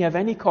how can he have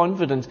any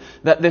confidence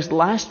that this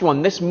last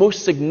one, this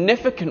most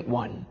significant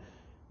one,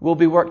 will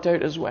be worked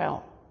out as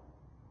well?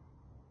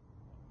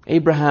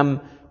 Abraham,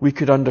 we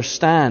could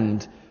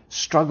understand,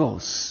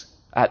 struggles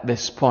at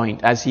this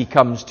point as he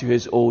comes to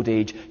his old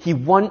age. He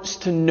wants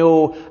to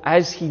know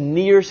as he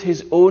nears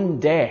his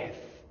own death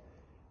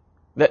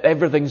that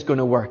everything's going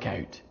to work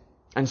out.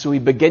 And so he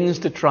begins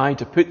to try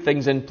to put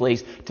things in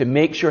place to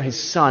make sure his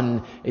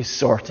son is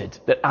sorted,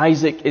 that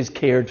Isaac is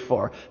cared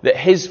for, that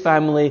his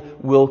family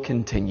will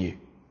continue.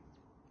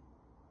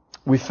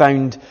 We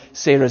found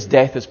Sarah's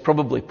death has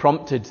probably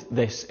prompted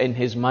this in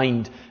his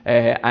mind,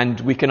 and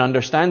we can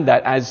understand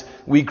that as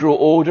we grow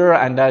older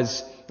and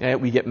as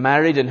we get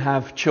married and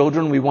have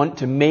children, we want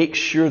to make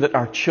sure that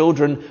our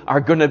children are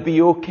going to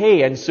be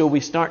okay, and so we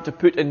start to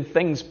put in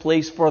things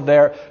place for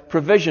their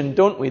provision,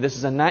 don't we? This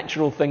is a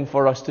natural thing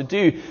for us to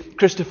do.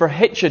 Christopher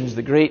Hitchens,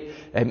 the great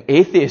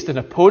atheist and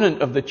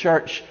opponent of the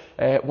church,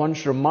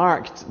 once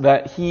remarked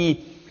that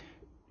he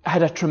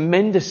had a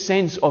tremendous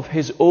sense of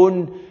his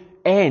own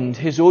end,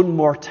 his own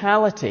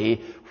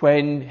mortality,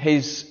 when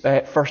his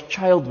first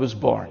child was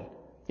born.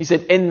 He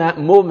said in that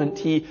moment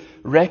he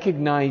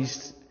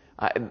recognized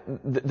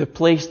the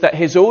place that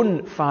his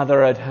own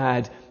father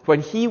had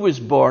when he was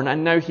born,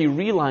 and now he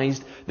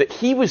realized that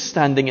he was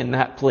standing in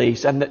that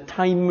place and that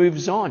time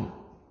moves on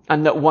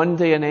and that one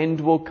day an end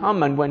will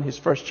come. And when his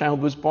first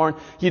child was born,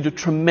 he had a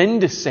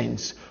tremendous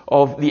sense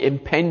of the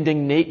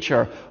impending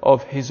nature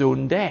of his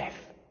own death.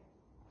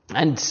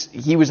 And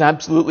he was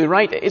absolutely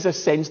right. It is a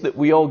sense that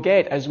we all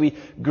get as we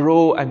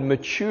grow and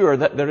mature,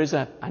 that there is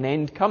an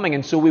end coming.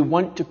 And so we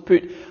want to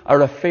put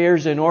our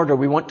affairs in order.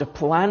 We want to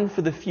plan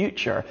for the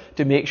future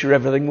to make sure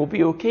everything will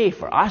be okay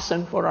for us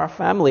and for our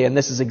family. And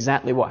this is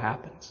exactly what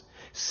happens.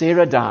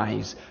 Sarah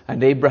dies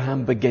and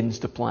Abraham begins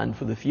to plan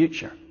for the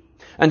future.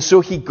 And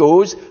so he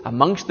goes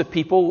amongst the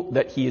people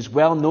that he is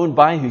well known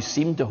by, who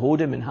seem to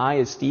hold him in high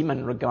esteem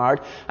and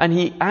regard, and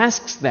he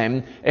asks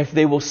them if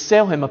they will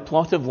sell him a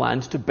plot of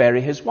land to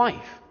bury his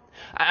wife.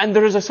 And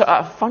there is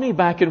a funny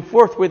back and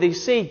forth where they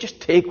say,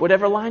 just take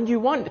whatever land you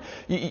want.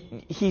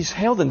 He's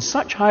held in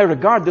such high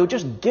regard, they'll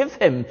just give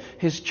him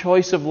his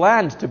choice of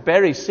land to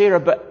bury Sarah.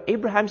 But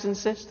Abraham's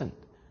insistent.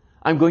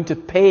 I'm going to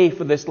pay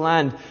for this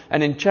land.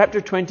 And in chapter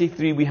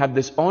 23, we have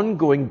this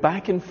ongoing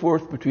back and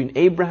forth between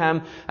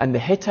Abraham and the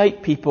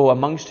Hittite people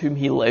amongst whom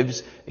he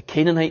lives, the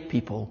Canaanite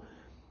people,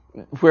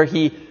 where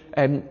he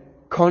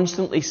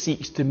constantly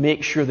seeks to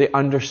make sure they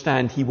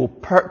understand he will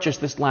purchase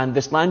this land.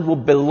 This land will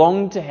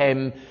belong to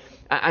him,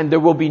 and there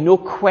will be no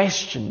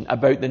question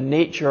about the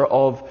nature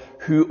of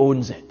who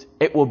owns it.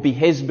 It will be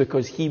his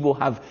because he will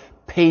have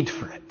paid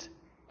for it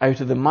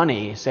out of the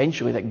money,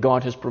 essentially, that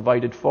God has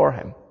provided for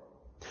him.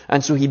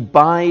 And so he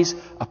buys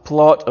a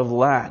plot of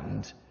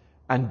land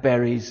and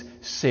buries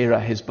Sarah,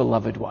 his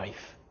beloved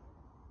wife.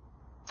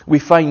 We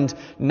find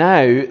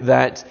now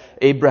that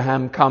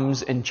Abraham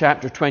comes in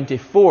chapter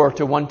 24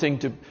 to wanting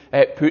to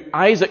put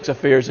Isaac's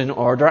affairs in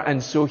order,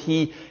 and so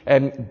he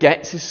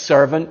gets his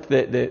servant,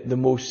 the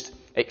most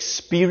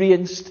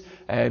experienced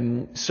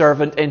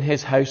servant in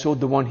his household,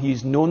 the one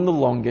he's known the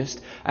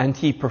longest, and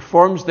he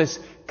performs this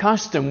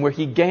custom where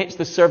he gets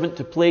the servant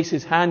to place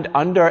his hand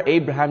under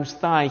Abraham's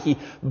thigh. He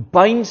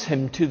binds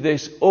him to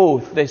this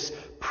oath, this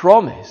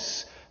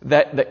promise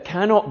that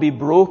cannot be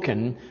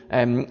broken,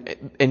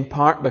 in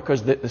part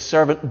because the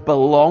servant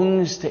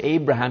belongs to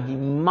Abraham. He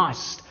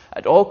must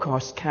at all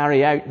costs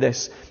carry out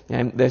this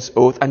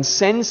oath, and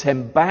sends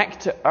him back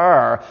to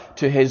Ur,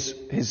 to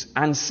his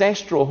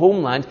ancestral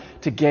homeland,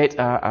 to get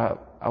a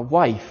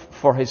wife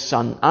for his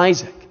son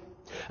Isaac.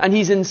 And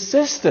he's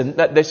insistent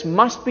that this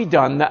must be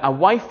done, that a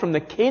wife from the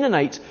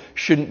Canaanites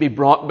shouldn't be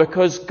brought,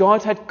 because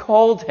God had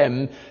called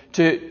him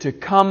to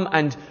come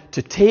and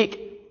to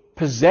take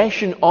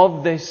possession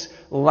of this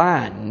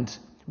land,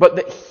 but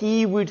that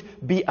he would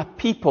be a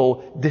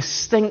people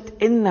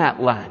distinct in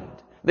that land,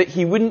 that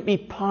he wouldn't be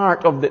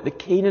part of the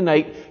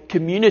Canaanite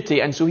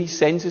community. And so he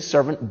sends his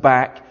servant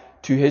back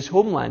to his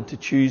homeland to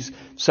choose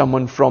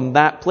someone from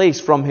that place,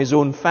 from his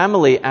own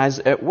family, as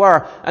it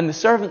were. And the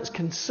servant's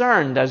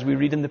concerned, as we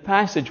read in the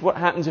passage, what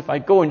happens if I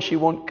go and she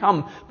won't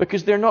come?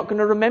 Because they're not going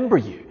to remember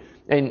you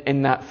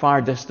in that far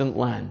distant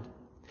land.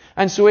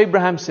 And so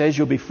Abraham says,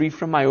 you'll be free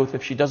from my oath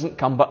if she doesn't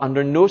come, but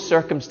under no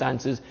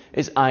circumstances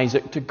is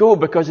Isaac to go,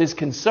 because his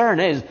concern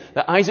is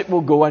that Isaac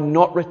will go and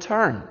not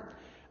return.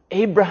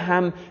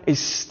 Abraham is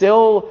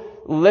still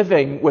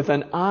living with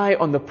an eye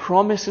on the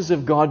promises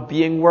of God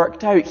being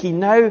worked out. He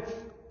now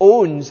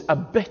owns a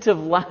bit of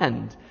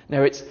land.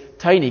 Now it's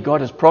tiny.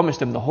 God has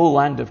promised him the whole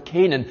land of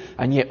Canaan,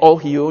 and yet all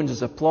he owns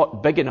is a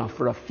plot big enough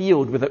for a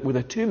field with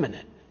a tomb in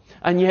it.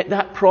 And yet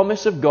that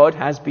promise of God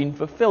has been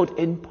fulfilled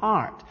in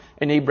part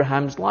in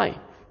Abraham's life.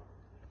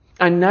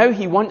 And now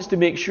he wants to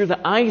make sure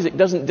that Isaac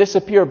doesn't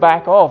disappear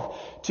back off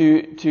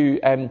to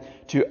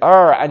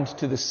Ur and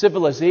to the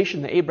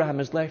civilization that Abraham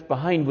has left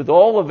behind, with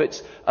all of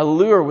its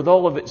allure, with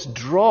all of its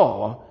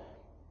draw,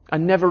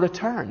 and never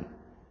return.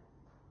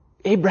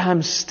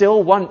 Abraham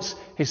still wants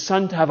his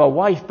son to have a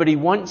wife, but he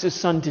wants his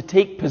son to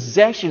take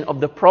possession of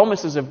the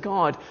promises of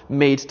God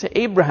made to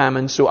Abraham,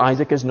 and so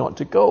Isaac is not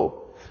to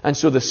go. And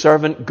so the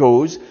servant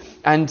goes,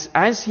 and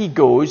as he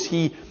goes,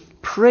 he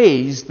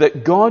prays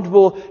that God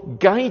will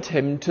guide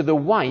him to the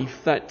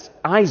wife that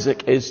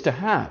Isaac is to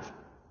have.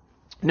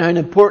 Now, an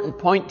important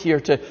point here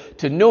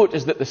to note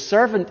is that the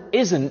servant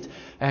isn't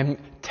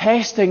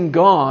testing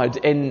God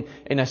in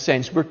a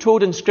sense. We're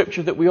told in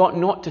Scripture that we ought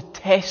not to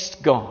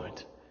test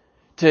God,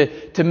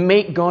 to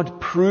make God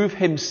prove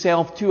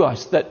himself to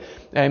us, that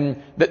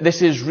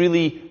this is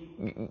really,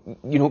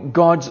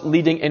 God's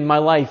leading in my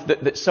life,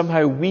 that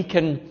somehow we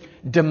can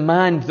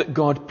demand that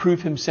God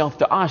prove himself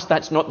to us.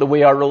 That's not the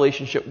way our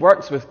relationship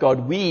works with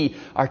God. We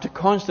are to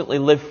constantly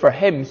live for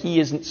him. He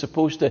isn't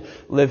supposed to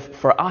live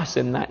for us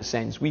in that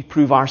sense. We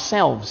prove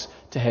ourselves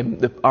to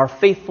him, our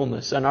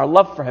faithfulness and our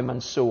love for him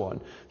and so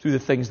on, through the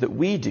things that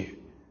we do.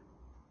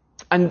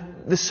 And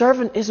the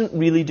servant isn't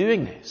really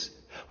doing this.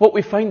 What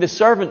we find the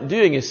servant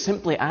doing is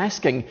simply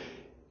asking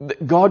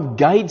that God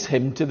guides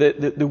him to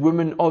the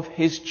woman of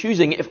his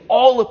choosing. If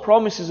all the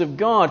promises of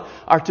God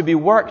are to be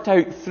worked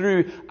out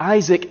through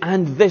Isaac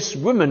and this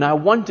woman, I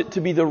want it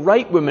to be the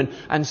right woman.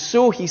 And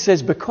so he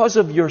says, because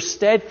of your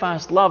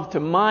steadfast love to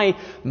my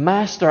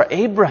master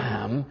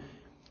Abraham,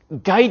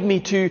 guide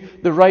me to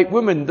the right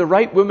woman,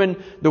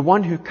 the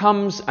one who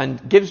comes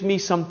and gives me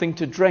something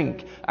to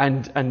drink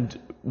and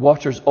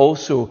waters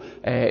also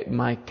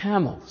my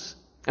camels.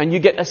 And you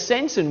get a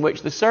sense in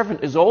which the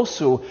servant is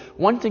also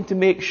wanting to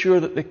make sure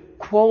that the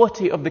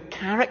quality of the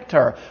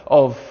character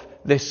of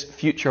this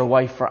future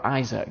wife for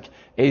Isaac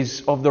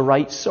is of the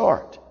right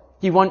sort.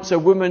 He wants a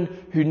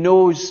woman who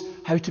knows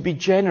how to be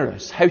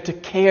generous, how to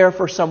care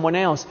for someone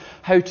else,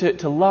 how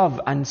to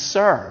love and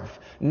serve.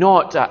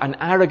 Not an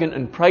arrogant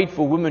and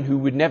prideful woman who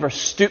would never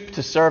stoop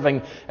to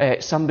serving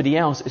somebody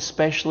else,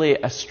 especially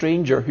a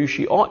stranger who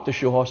she ought to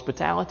show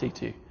hospitality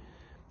to.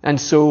 And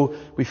so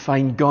we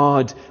find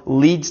God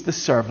leads the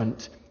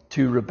servant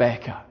to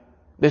Rebekah.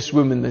 This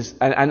woman,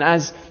 and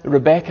as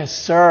Rebekah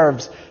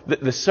serves,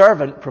 the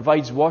servant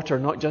provides water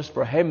not just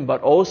for him,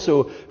 but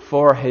also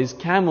for his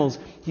camels.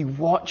 He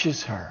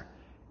watches her.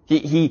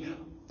 He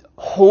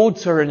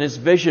holds her in his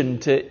vision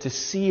to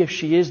see if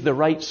she is the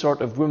right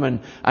sort of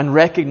woman, and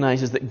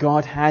recognizes that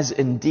God has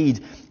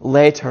indeed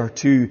led her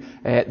to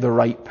the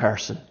right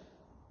person.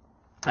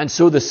 And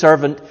so the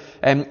servant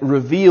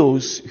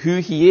reveals who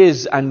he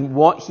is and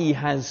what he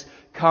has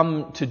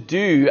come to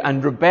do.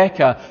 And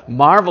Rebekah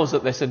marvels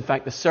at this. In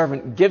fact, the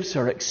servant gives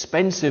her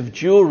expensive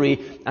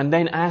jewelry and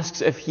then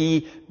asks if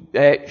he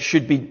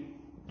should be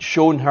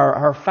shown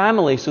her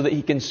family so that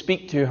he can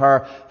speak to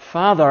her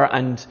father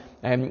and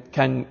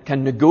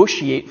can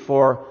negotiate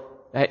for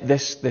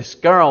this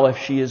girl, if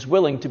she is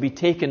willing, to be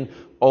taken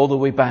all the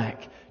way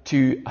back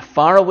to a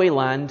faraway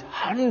land,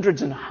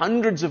 hundreds and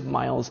hundreds of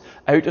miles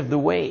out of the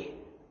way.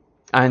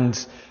 And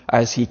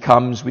as he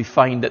comes, we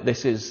find that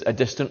this is a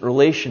distant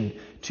relation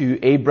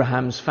to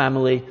Abraham's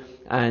family,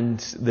 and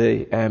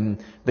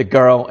the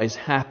girl is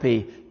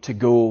happy to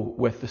go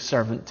with the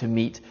servant to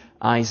meet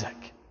Isaac.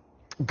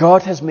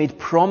 God has made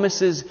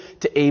promises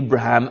to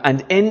Abraham,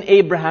 and in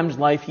Abraham's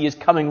life he is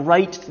coming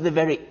right to the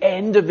very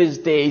end of his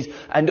days,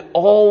 and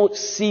all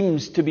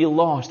seems to be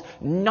lost.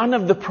 None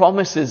of the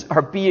promises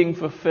are being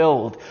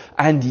fulfilled,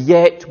 and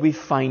yet we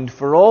find,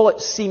 for all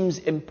it seems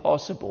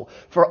impossible,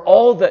 for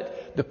all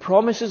that the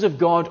promises of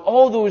God,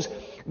 all those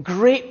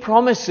great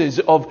promises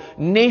of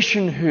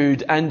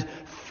nationhood and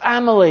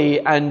family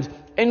and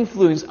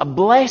influence, a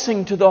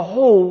blessing to the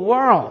whole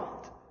world,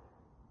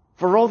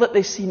 for all that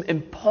they seem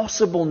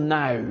impossible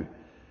now,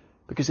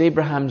 because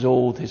Abraham's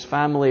old, his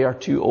family are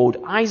too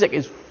old, Isaac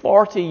is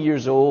 40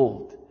 years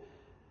old,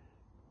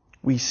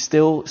 we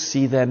still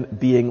see them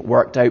being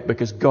worked out,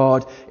 because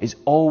God is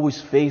always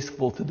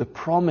faithful to the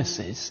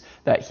promises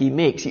that he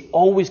makes. He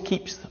always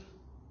keeps them.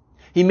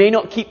 He may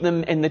not keep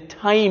them in the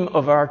time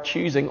of our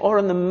choosing or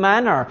in the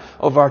manner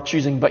of our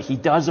choosing, but he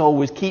does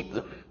always keep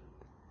them.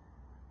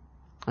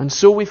 And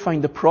so we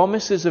find the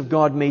promises of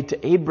God made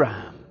to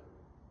Abraham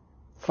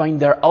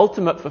find their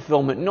ultimate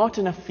fulfillment not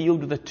in a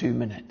field with a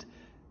 2-minute,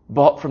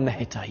 bought from the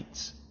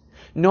Hittites.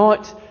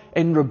 Not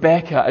in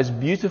Rebekah, as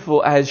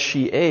beautiful as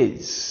she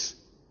is.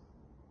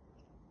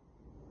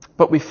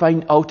 But we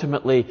find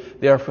ultimately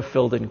they are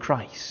fulfilled in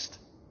Christ.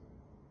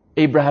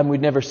 Abraham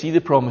would never see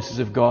the promises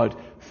of God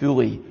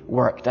fully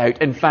worked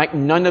out. In fact,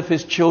 none of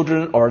his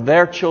children or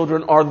their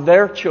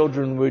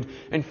children would.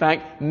 In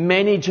fact,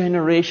 many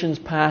generations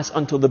pass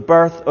until the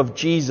birth of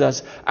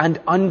Jesus, and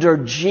under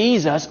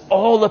Jesus,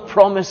 all the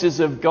promises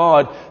of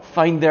God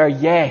find their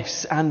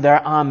yes and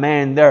their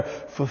amen, their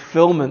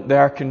fulfillment,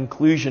 their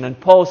conclusion. And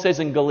Paul says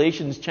in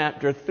Galatians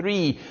chapter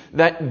 3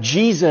 that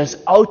Jesus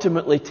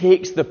ultimately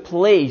takes the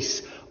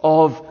place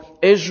of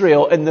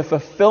Israel in the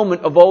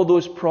fulfillment of all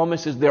those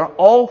promises. They're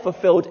all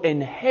fulfilled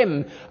in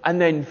him, and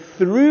then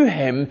through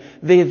him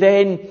they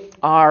then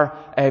are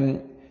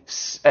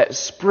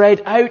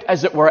spread out,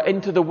 as it were,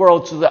 into the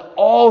world, so that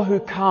all who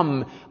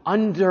come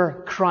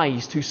under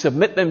Christ, who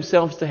submit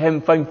themselves to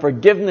him, find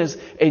forgiveness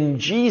in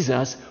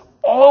Jesus.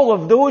 All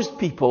of those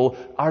people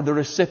are the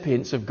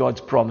recipients of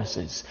God's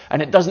promises.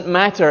 And it doesn't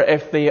matter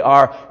if they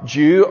are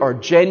Jew or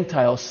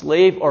Gentile,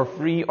 slave or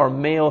free, or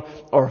male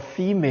or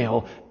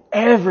female.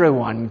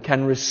 Everyone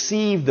can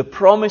receive the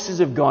promises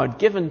of God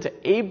given to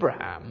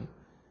Abraham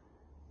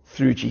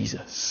through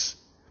Jesus.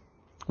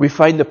 We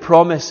find the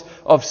promise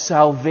of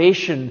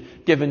salvation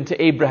given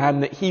to Abraham,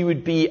 that he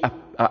would be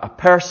a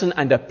person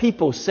and a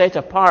people set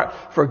apart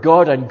for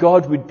God, and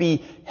God would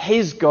be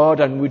his God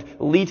and would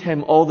lead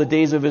him all the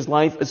days of his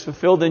life, as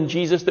fulfilled in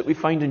Jesus that we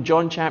find in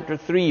John chapter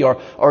 3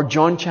 or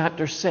John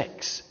chapter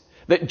 6.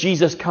 That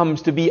Jesus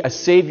comes to be a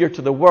Savior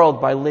to the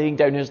world by laying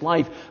down his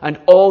life, and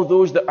all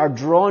those that are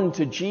drawn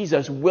to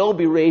Jesus will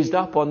be raised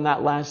up on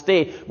that last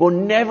day, will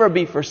never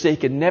be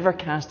forsaken, never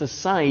cast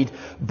aside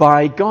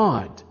by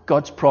God.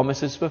 God's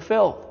promise is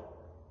fulfilled.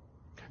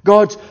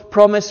 God's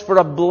promise for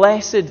a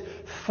blessed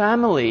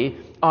family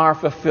are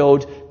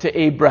fulfilled to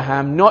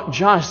Abraham, not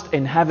just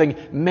in having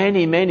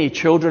many, many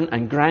children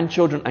and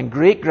grandchildren and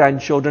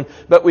great-grandchildren,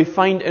 but we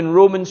find in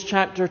Romans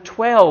chapter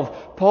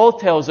 12, Paul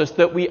tells us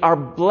that we are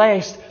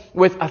blessed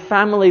with a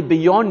family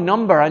beyond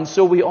number, and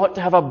so we ought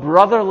to have a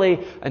brotherly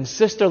and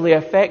sisterly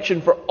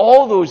affection for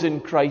all those in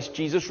Christ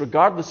Jesus,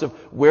 regardless of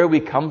where we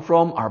come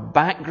from, our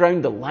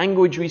background, the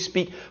language we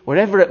speak,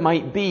 whatever it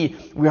might be.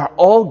 We are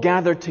all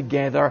gathered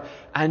together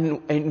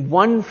and in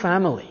one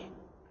family.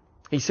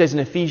 He says in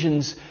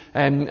Ephesians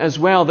as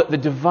well that the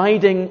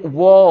dividing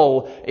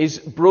wall is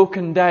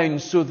broken down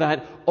so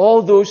that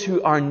all those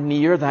who are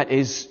near, that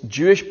is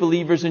Jewish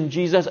believers in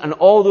Jesus, and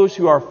all those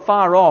who are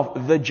far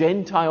off, the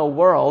Gentile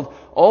world,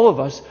 all of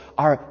us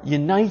are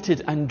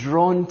united and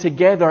drawn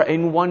together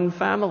in one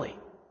family.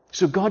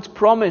 So God's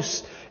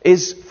promise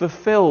is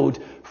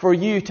fulfilled for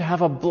you to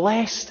have a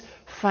blessed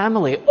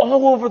family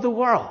all over the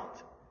world,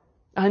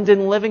 and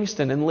in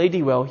Livingston and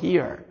Ladywell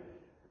here,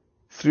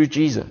 through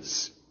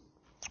Jesus.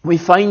 We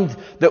find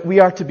that we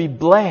are to be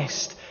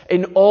blessed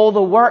in all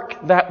the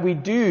work that we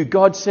do.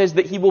 God says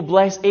that he will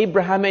bless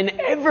Abraham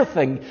in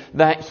everything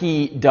that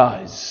he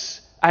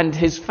does, and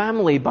his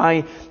family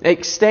by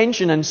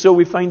extension. And so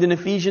we find in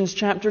Ephesians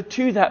chapter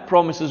 2 that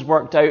promise is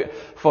worked out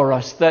for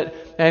us,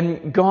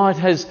 that God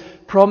has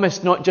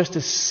promised not just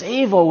to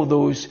save all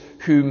those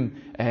whom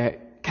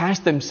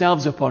cast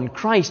themselves upon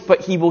Christ,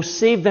 but he will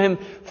save them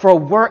for a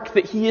work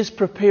that he has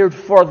prepared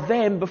for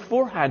them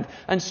beforehand.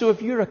 And so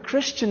if you're a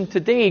Christian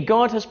today,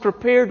 God has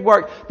prepared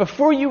work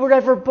before you were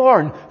ever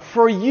born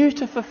for you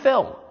to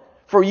fulfill,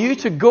 for you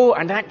to go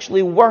and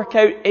actually work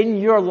out in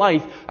your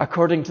life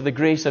according to the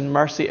grace and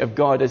mercy of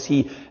God as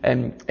he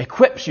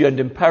equips you and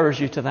empowers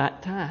you to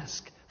that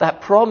task.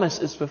 That promise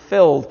is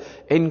fulfilled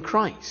in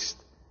Christ.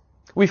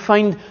 We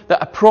find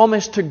that a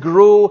promise to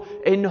grow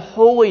in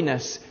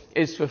holiness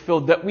is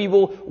fulfilled, that we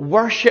will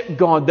worship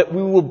God, that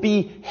we will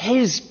be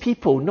his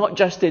people, not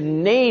just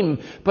in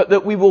name, but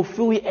that we will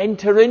fully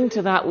enter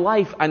into that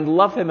life and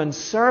love him and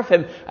serve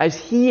him as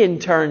he in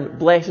turn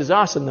blesses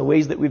us in the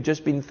ways that we've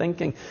just been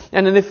thinking.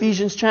 And in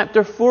Ephesians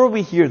chapter 4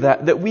 we hear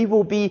that we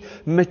will be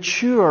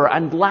mature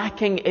and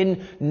lacking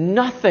in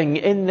nothing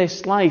in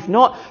this life,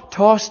 not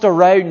tossed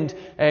around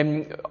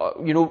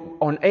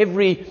on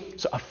every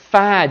sort of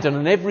fad and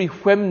on every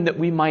whim that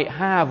we might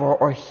have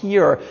or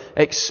hear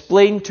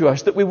explained to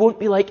us, that we won't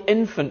be like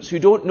infants who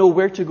don't know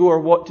where to go or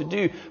what to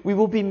do. We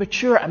will be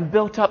mature and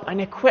built up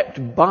and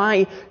equipped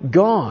by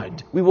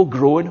God. We will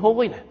grow in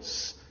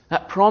holiness.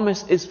 That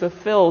promise is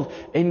fulfilled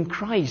in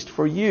Christ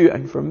for you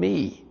and for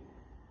me.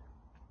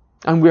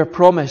 And we're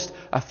promised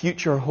a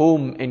future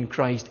home in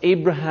Christ.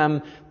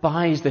 Abraham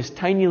buys this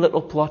tiny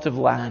little plot of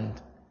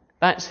land.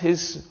 That's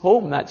his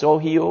home. That's all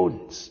he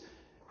owns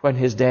when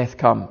his death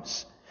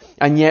comes.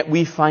 And yet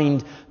we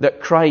find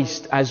that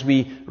Christ, as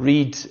we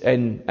read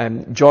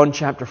in John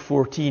chapter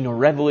 14 or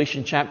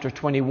Revelation chapter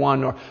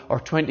 21 or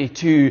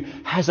 22,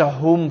 has a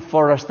home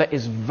for us that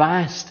is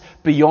vast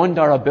beyond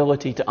our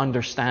ability to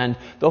understand.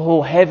 The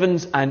whole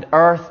heavens and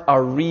earth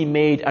are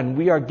remade, and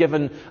we are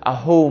given a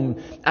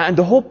home. And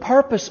the whole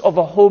purpose of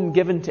a home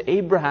given to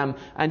Abraham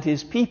and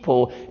his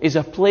people is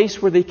a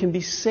place where they can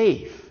be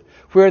safe,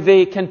 where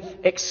they can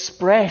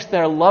express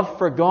their love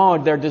for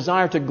God, their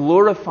desire to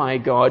glorify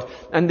God,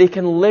 and they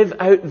can live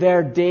out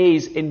their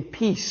days in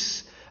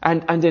peace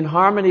and in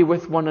harmony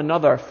with one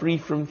another, free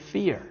from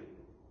fear.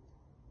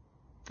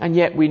 And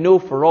yet we know,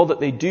 for all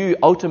that they do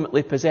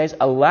ultimately possess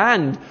a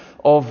land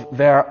of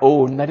their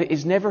own, that it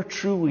is never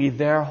truly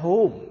their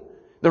home.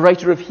 The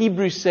writer of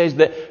Hebrews says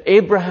that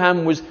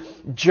Abraham was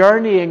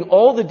journeying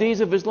all the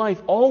days of his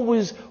life,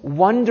 always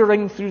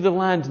wandering through the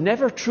land,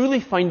 never truly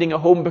finding a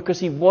home, because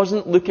he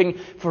wasn't looking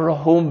for a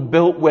home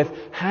built with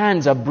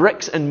hands, a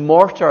bricks and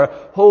mortar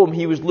home.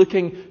 He was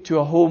looking to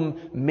a home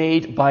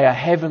made by a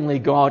heavenly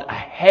God, a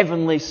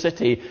heavenly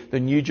city, the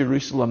New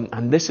Jerusalem.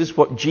 And this is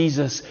what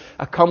Jesus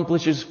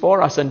accomplishes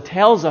for us and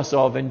tells us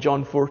of in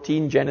John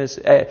 14,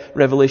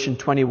 Revelation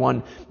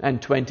 21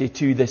 and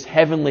 22, this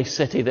heavenly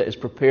city that is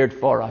prepared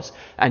for us.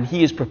 And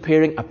he is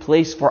preparing a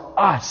place for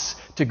us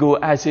to go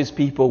as his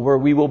people, where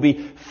we will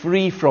be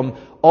free from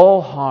all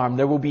harm.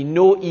 There will be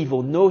no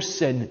evil, no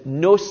sin,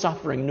 no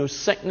suffering, no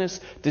sickness,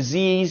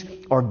 disease,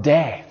 or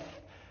death.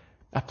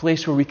 A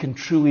place where we can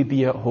truly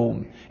be at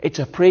home. It's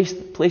a place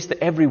that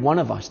every one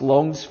of us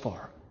longs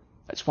for.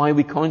 That's why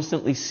we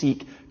constantly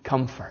seek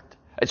comfort.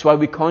 It's why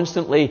we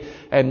constantly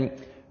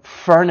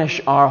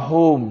furnish our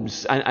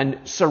homes and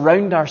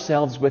surround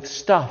ourselves with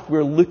stuff.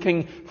 We're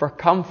looking for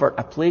comfort,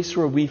 a place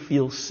where we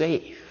feel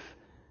safe.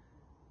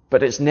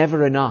 But it's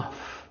never enough,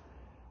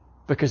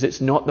 because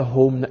it's not the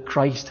home that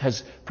Christ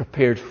has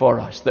prepared for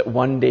us, that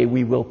one day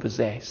we will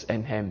possess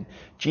in Him.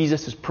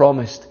 Jesus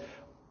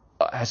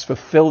has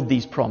fulfilled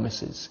these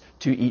promises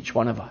to each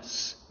one of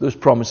us. Those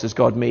promises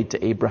God made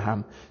to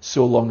Abraham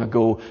so long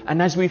ago.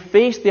 And as we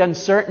face the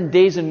uncertain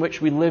days in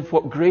which we live,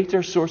 what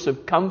greater source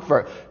of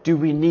comfort do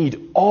we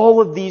need?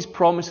 All of these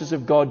promises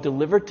of God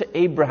delivered to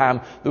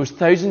Abraham those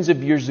thousands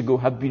of years ago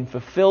have been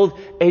fulfilled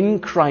in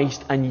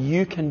Christ, and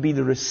you can be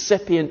the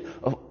recipient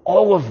of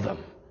all of them,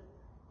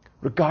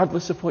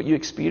 regardless of what you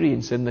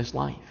experience in this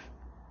life.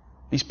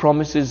 These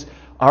promises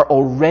are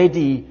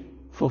already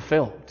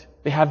fulfilled.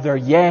 They have their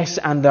yes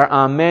and their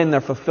amen,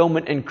 their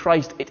fulfillment in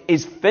Christ. It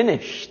is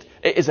finished.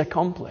 It is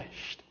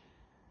accomplished.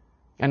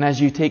 And as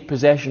you take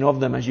possession of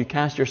them, as you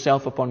cast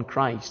yourself upon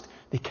Christ,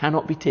 they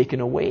cannot be taken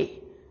away,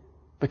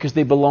 because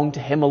they belong to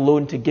Him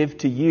alone to give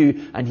to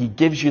you, and He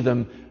gives you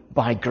them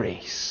by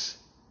grace.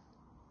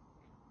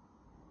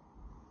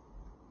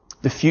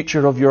 The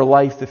future of your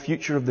life, the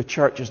future of the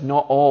church is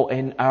not all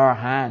in our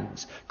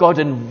hands. God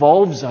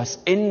involves us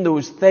in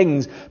those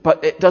things,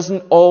 but it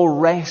doesn't all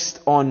rest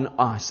on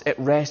us. It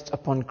rests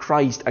upon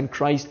Christ, and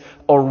Christ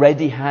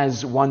already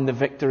has won the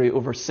victory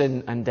over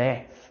sin and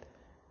death.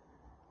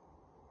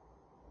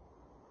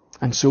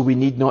 And so we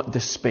need not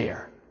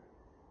despair.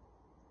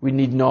 We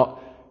need not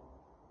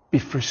be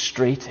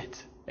frustrated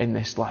in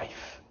this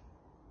life,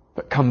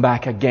 but come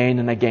back again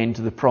and again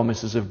to the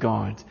promises of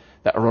God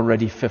that are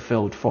already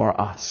fulfilled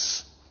for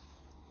us.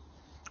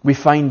 We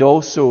find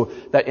also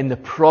that in the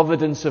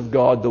providence of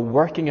God, the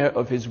working out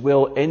of His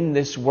will in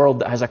this world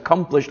that has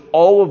accomplished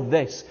all of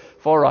this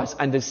for us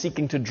and is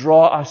seeking to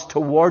draw us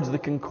towards the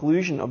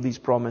conclusion of these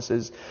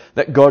promises,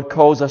 that God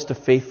calls us to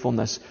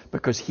faithfulness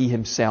because He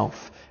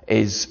Himself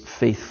is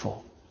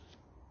faithful.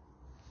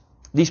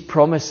 These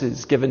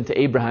promises given to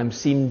Abraham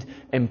seemed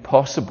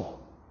impossible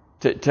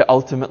to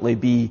ultimately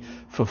be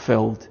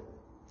fulfilled.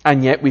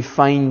 And yet we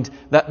find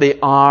that they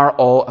are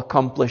all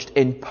accomplished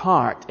in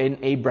part in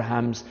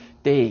Abraham's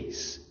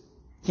days.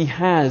 He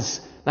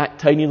has that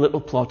tiny little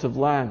plot of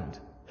land.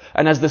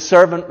 And as the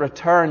servant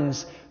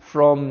returns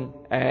from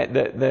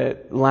the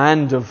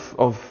land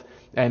of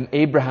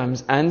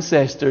Abraham's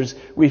ancestors,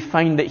 we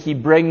find that he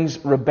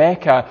brings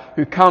Rebekah,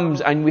 who comes,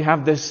 and we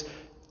have this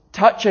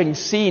touching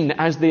scene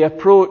as they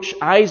approach.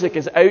 Isaac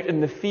is out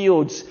in the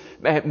fields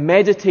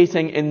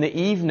meditating in the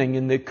evening,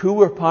 in the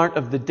cooler part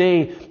of the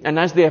day. And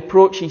as they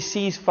approach, he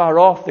sees far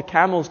off the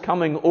camels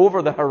coming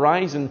over the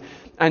horizon.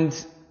 And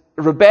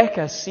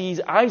Rebekah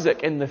sees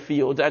Isaac in the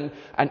field and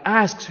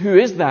asks, "Who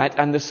is that?"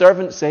 And the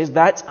servant says,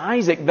 "That's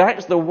Isaac.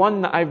 That's the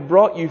one that I've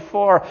brought you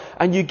for."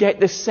 And you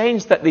get the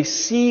sense that they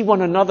see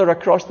one another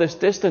across this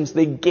distance.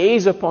 They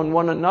gaze upon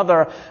one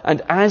another.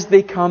 And as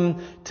they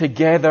come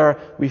together,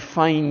 we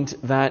find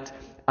that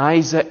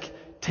Isaac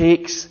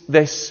takes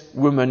this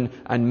woman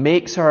and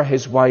makes her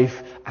his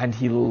wife, and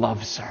he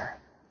loves her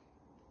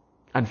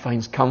and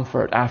finds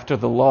comfort after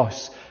the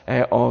loss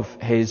of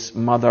his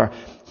mother.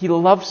 He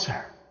loves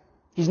her.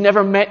 He's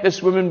never met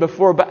this woman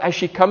before, but as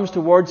she comes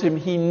towards him,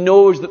 he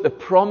knows that the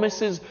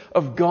promises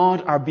of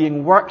God are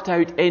being worked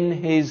out in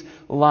his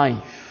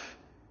life.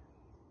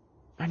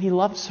 And he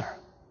loves her.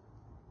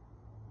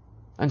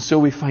 And so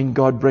we find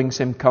God brings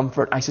him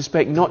comfort, I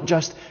suspect not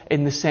just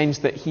in the sense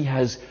that he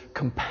has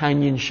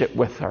companionship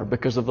with her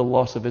because of the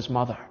loss of his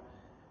mother,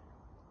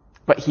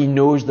 but he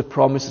knows the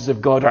promises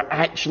of God are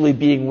actually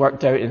being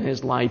worked out in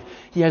his life.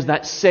 He has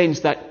that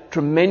sense, that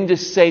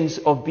tremendous sense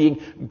of being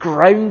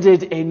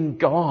grounded in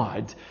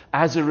God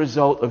as a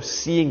result of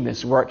seeing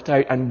this worked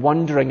out and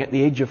wondering at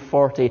the age of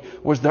 40,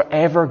 was there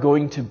ever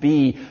going to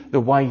be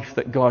the wife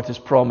that God has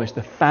promised,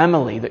 the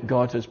family that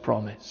God has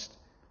promised?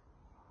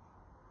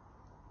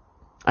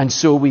 And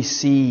so we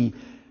see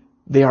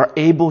they are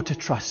able to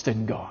trust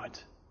in God.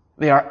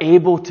 They are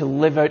able to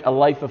live out a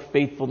life of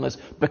faithfulness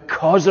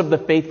because of the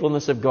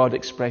faithfulness of God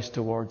expressed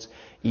towards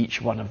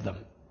each one of them.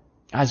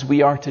 As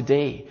we are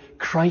today,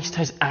 Christ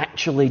has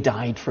actually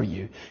died for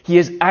you. He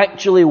has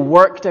actually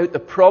worked out the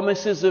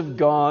promises of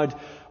God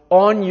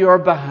on your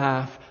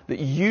behalf that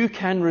you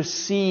can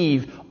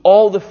receive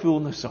all the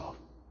fullness of.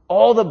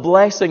 All the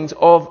blessings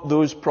of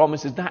those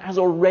promises. That has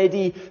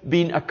already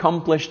been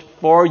accomplished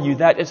for you.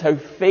 That is how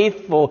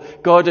faithful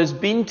God has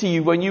been to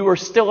you. When you were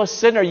still a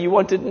sinner, you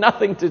wanted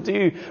nothing to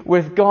do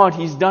with God.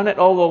 He's done it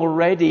all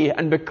already.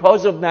 And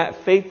because of that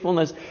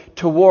faithfulness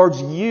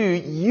towards you,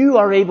 you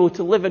are able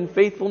to live in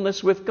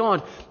faithfulness with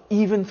God,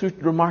 even through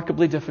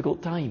remarkably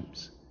difficult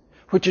times.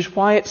 Which is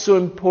why it's so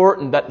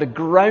important that the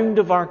ground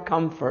of our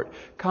comfort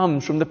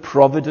comes from the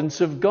providence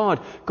of God.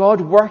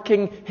 God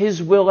working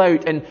His will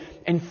out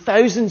in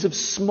thousands of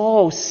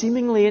small,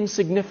 seemingly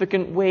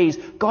insignificant ways.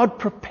 God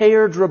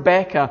prepared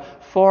Rebekah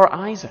for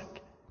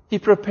Isaac. He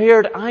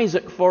prepared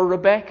Isaac for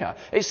Rebekah.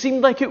 It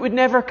seemed like it would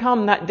never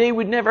come, that day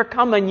would never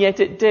come, and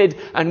yet it did.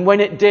 And when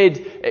it did,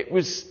 it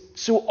was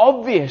so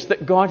obvious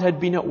that God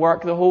had been at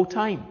work the whole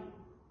time.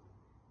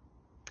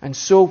 And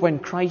so when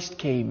Christ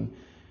came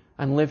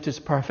and lived his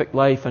perfect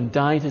life and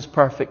died his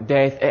perfect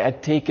death, it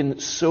had taken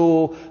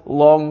so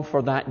long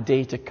for that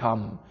day to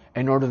come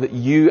in order that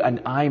you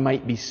and I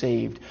might be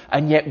saved.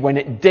 And yet when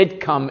it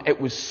did come, it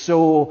was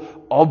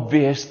so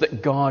obvious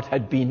that God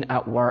had been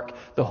at work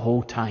the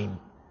whole time.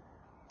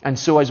 And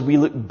so as we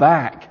look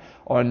back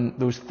on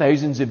those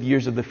thousands of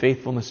years of the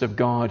faithfulness of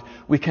God,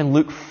 we can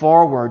look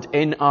forward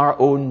in our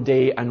own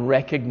day and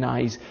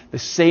recognize the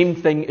same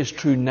thing is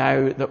true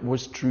now that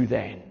was true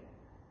then.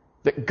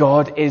 That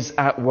God is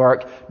at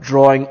work,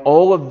 drawing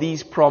all of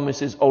these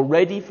promises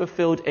already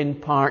fulfilled in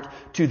part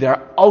to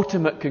their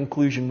ultimate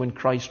conclusion when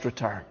Christ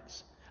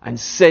returns. And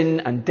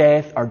sin and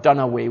death are done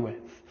away with.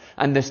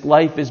 And this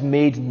life is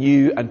made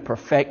new and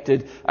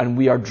perfected, and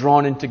we are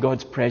drawn into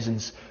God's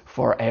presence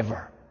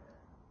forever.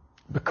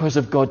 Because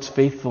of God's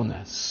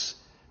faithfulness,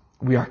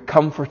 we are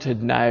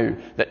comforted now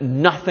that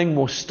nothing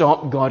will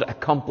stop God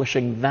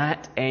accomplishing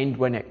that end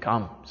when it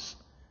comes.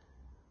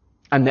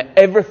 And that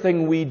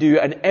everything we do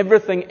and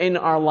everything in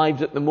our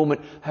lives at the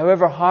moment,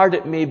 however hard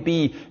it may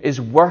be, is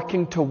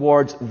working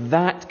towards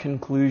that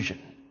conclusion.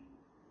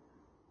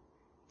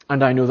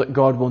 And I know that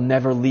God will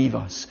never leave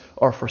us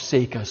or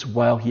forsake us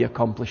while he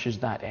accomplishes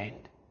that end.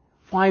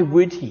 Why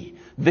would he?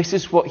 This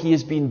is what he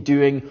has been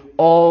doing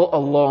all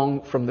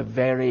along from the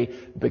very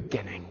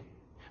beginning.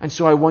 And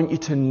so I want you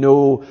to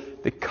know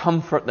the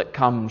comfort that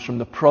comes from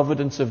the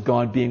providence of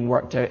God being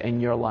worked out in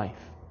your life.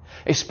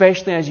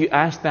 Especially as you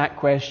ask that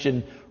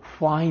question,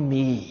 why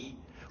me?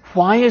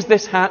 Why is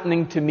this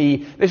happening to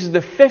me? This is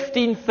the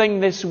 15th thing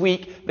this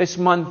week, this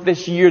month,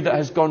 this year that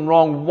has gone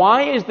wrong.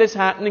 Why is this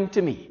happening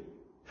to me?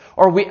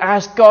 Or we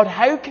ask God,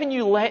 how can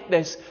you let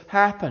this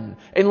happen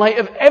in light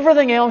of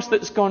everything else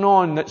that's gone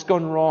on, that's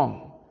gone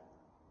wrong?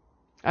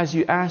 As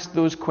you ask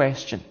those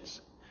questions,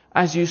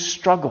 as you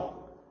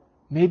struggle,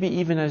 maybe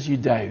even as you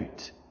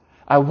doubt,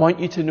 I want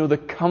you to know the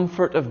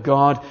comfort of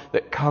God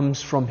that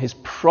comes from his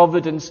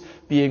providence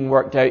being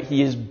worked out.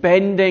 He is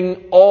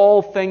bending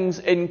all things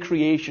in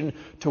creation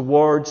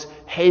towards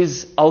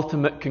his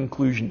ultimate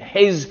conclusion,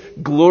 his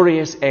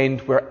glorious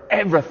end where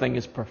everything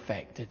is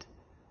perfected.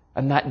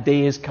 And that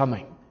day is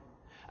coming.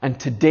 And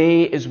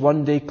today is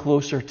one day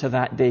closer to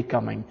that day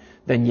coming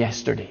than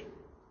yesterday.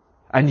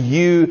 And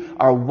you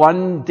are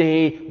one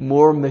day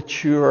more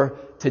mature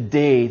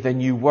today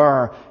than you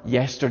were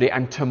yesterday.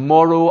 And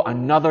tomorrow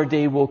another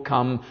day will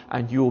come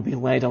and you will be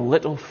led a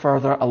little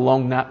further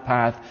along that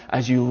path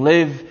as you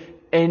live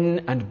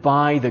in and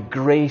by the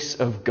grace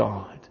of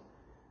God.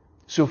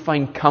 So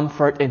find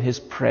comfort in his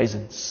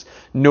presence,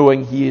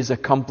 knowing he is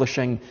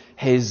accomplishing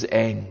his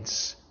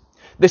ends.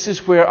 This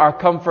is where our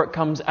comfort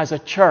comes as a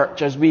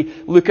church, as we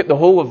look at the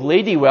whole of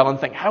Ladywell and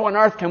think, how on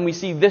earth can we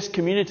see this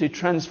community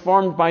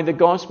transformed by the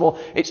gospel?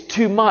 It's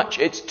too much,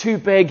 it's too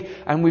big,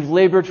 and we've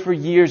laboured for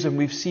years and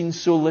we've seen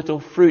so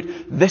little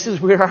fruit. This is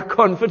where our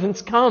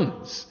confidence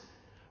comes.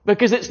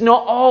 Because it's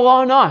not all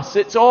on us,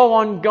 it's all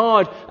on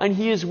God, and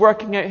he is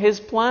working out his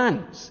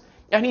plans.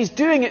 And he's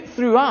doing it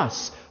through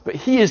us, but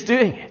he is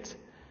doing it.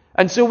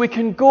 And so we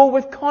can go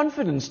with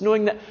confidence,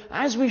 knowing that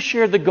as we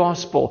share the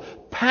gospel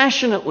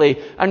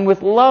passionately and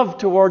with love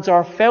towards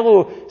our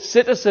fellow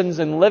citizens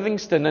in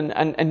Livingston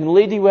and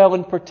Ladywell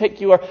in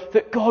particular,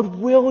 that God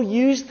will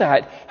use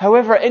that,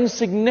 however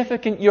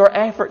insignificant your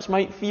efforts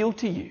might feel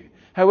to you.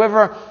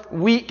 However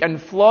weak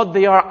and flawed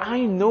they are,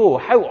 I know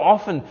how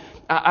often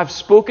I've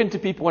spoken to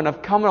people and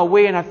I've come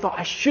away and I've thought,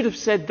 I should have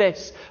said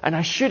this and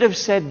I should have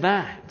said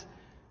that.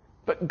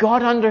 But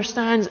God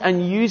understands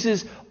and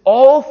uses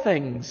all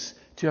things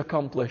to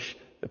accomplish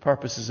the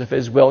purposes of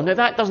his will. Now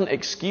that doesn't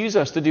excuse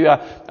us to do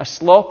a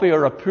sloppy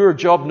or a poor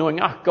job knowing,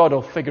 God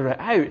will figure it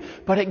out.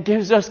 But it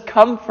gives us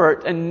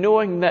comfort in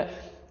knowing that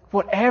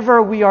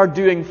whatever we are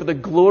doing for the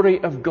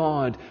glory of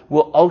God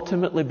will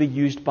ultimately be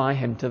used by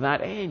him to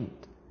that end.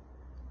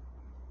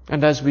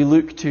 And as we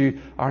look to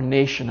our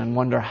nation and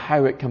wonder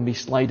how it can be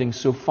sliding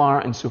so far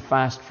and so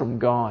fast from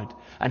God,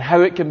 and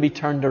how it can be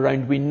turned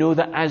around, we know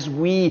that as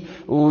we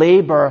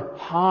labour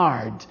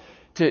hard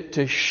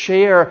to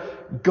share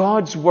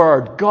God's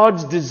word,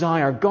 God's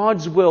desire,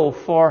 God's will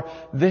for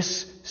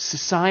this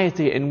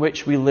society in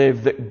which we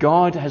live, that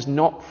God has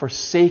not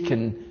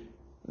forsaken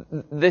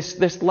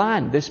this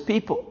land, this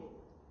people.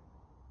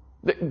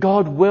 That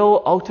God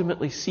will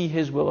ultimately see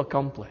his will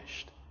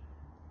accomplished.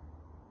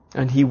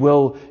 And he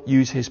will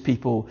use his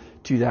people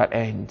to that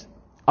end.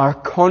 Our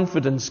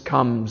confidence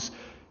comes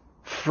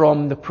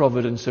from the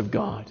providence of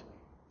God.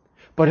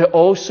 But it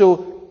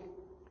also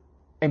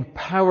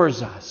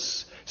empowers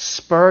us,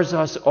 spurs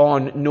us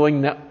on,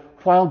 knowing that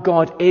while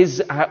God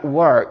is at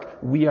work,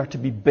 we are to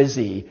be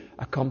busy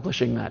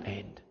accomplishing that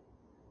end.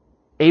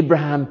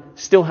 Abraham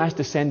still has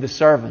to send the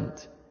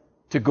servant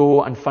to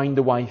go and find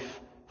the wife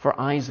for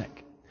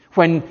Isaac.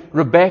 When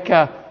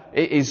Rebekah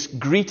is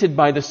greeted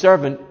by the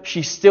servant,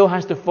 she still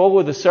has to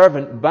follow the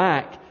servant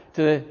back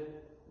to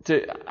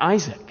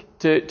Isaac,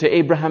 to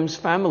Abraham's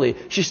family.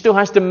 She still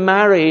has to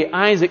marry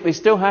Isaac. They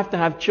still have to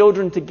have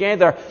children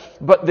together.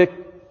 But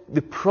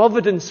the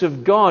providence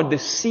of God, the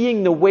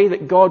seeing the way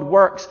that God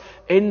works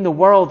in the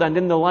world and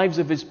in the lives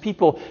of His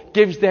people,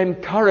 gives them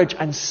courage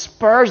and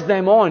spurs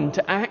them on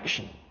to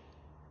action.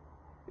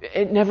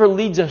 It never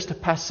leads us to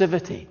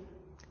passivity,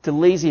 to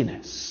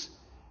laziness,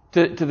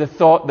 to the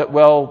thought that,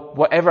 well,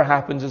 whatever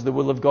happens is the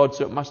will of God,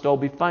 so it must all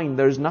be fine.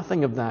 There's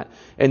nothing of that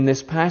in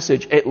this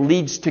passage. It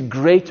leads to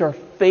greater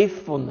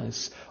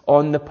faithfulness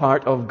on the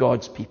part of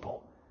God's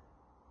people.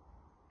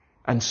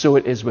 And so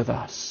it is with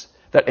us,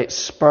 that it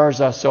spurs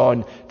us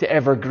on to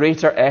ever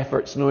greater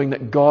efforts, knowing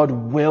that God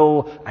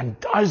will and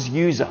does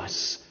use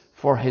us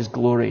for His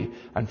glory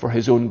and for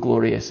His own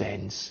glorious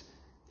ends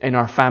in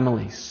our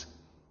families,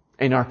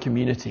 in our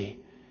community,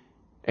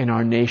 in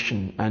our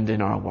nation, and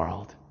in our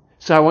world.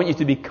 So I want you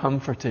to be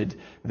comforted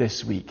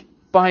this week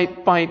by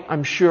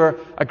I'm sure,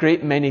 a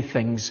great many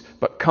things,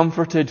 but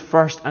comforted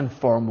first and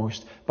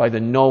foremost by the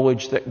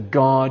knowledge that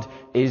God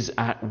is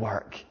at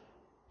work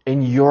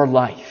in your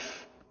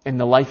life, in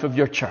the life of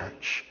your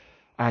church,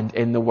 and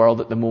in the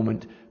world at the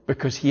moment,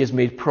 because He has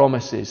made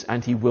promises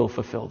and He will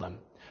fulfill them,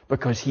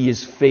 because He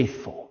is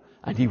faithful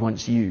and He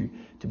wants you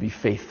to be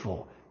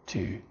faithful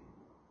too.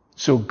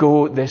 So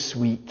go this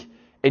week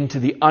into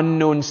the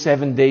unknown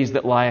 7 days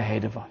that lie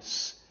ahead of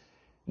us,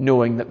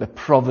 knowing that the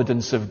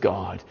providence of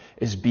God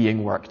is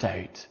being worked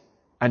out,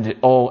 and it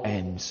all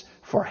ends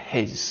for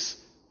His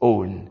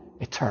own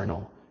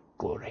eternal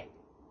glory.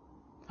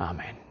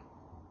 Amen.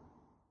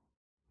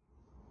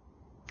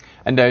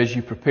 And now, as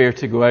you prepare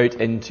to go out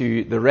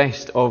into the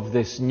rest of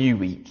this new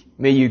week,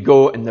 may you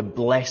go in the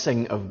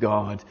blessing of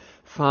God,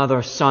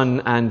 Father,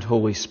 Son, and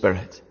Holy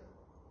Spirit.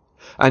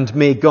 And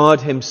may God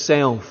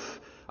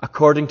Himself,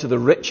 according to the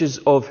riches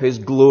of His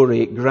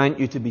glory, grant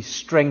you to be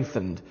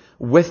strengthened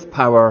with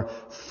power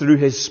through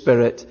His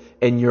Spirit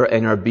in your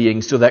inner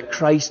being, so that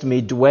Christ may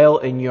dwell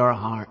in your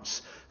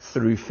hearts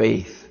through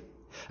faith.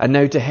 And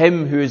now to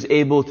Him who is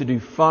able to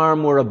do far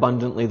more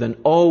abundantly than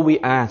all we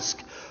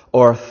ask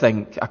or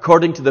think,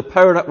 according to the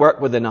power at work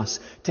within us,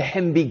 to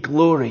Him be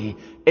glory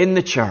in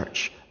the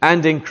church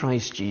and in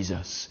Christ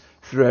Jesus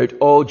throughout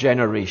all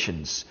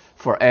generations,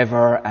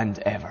 forever and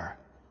ever.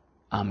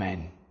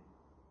 Amen.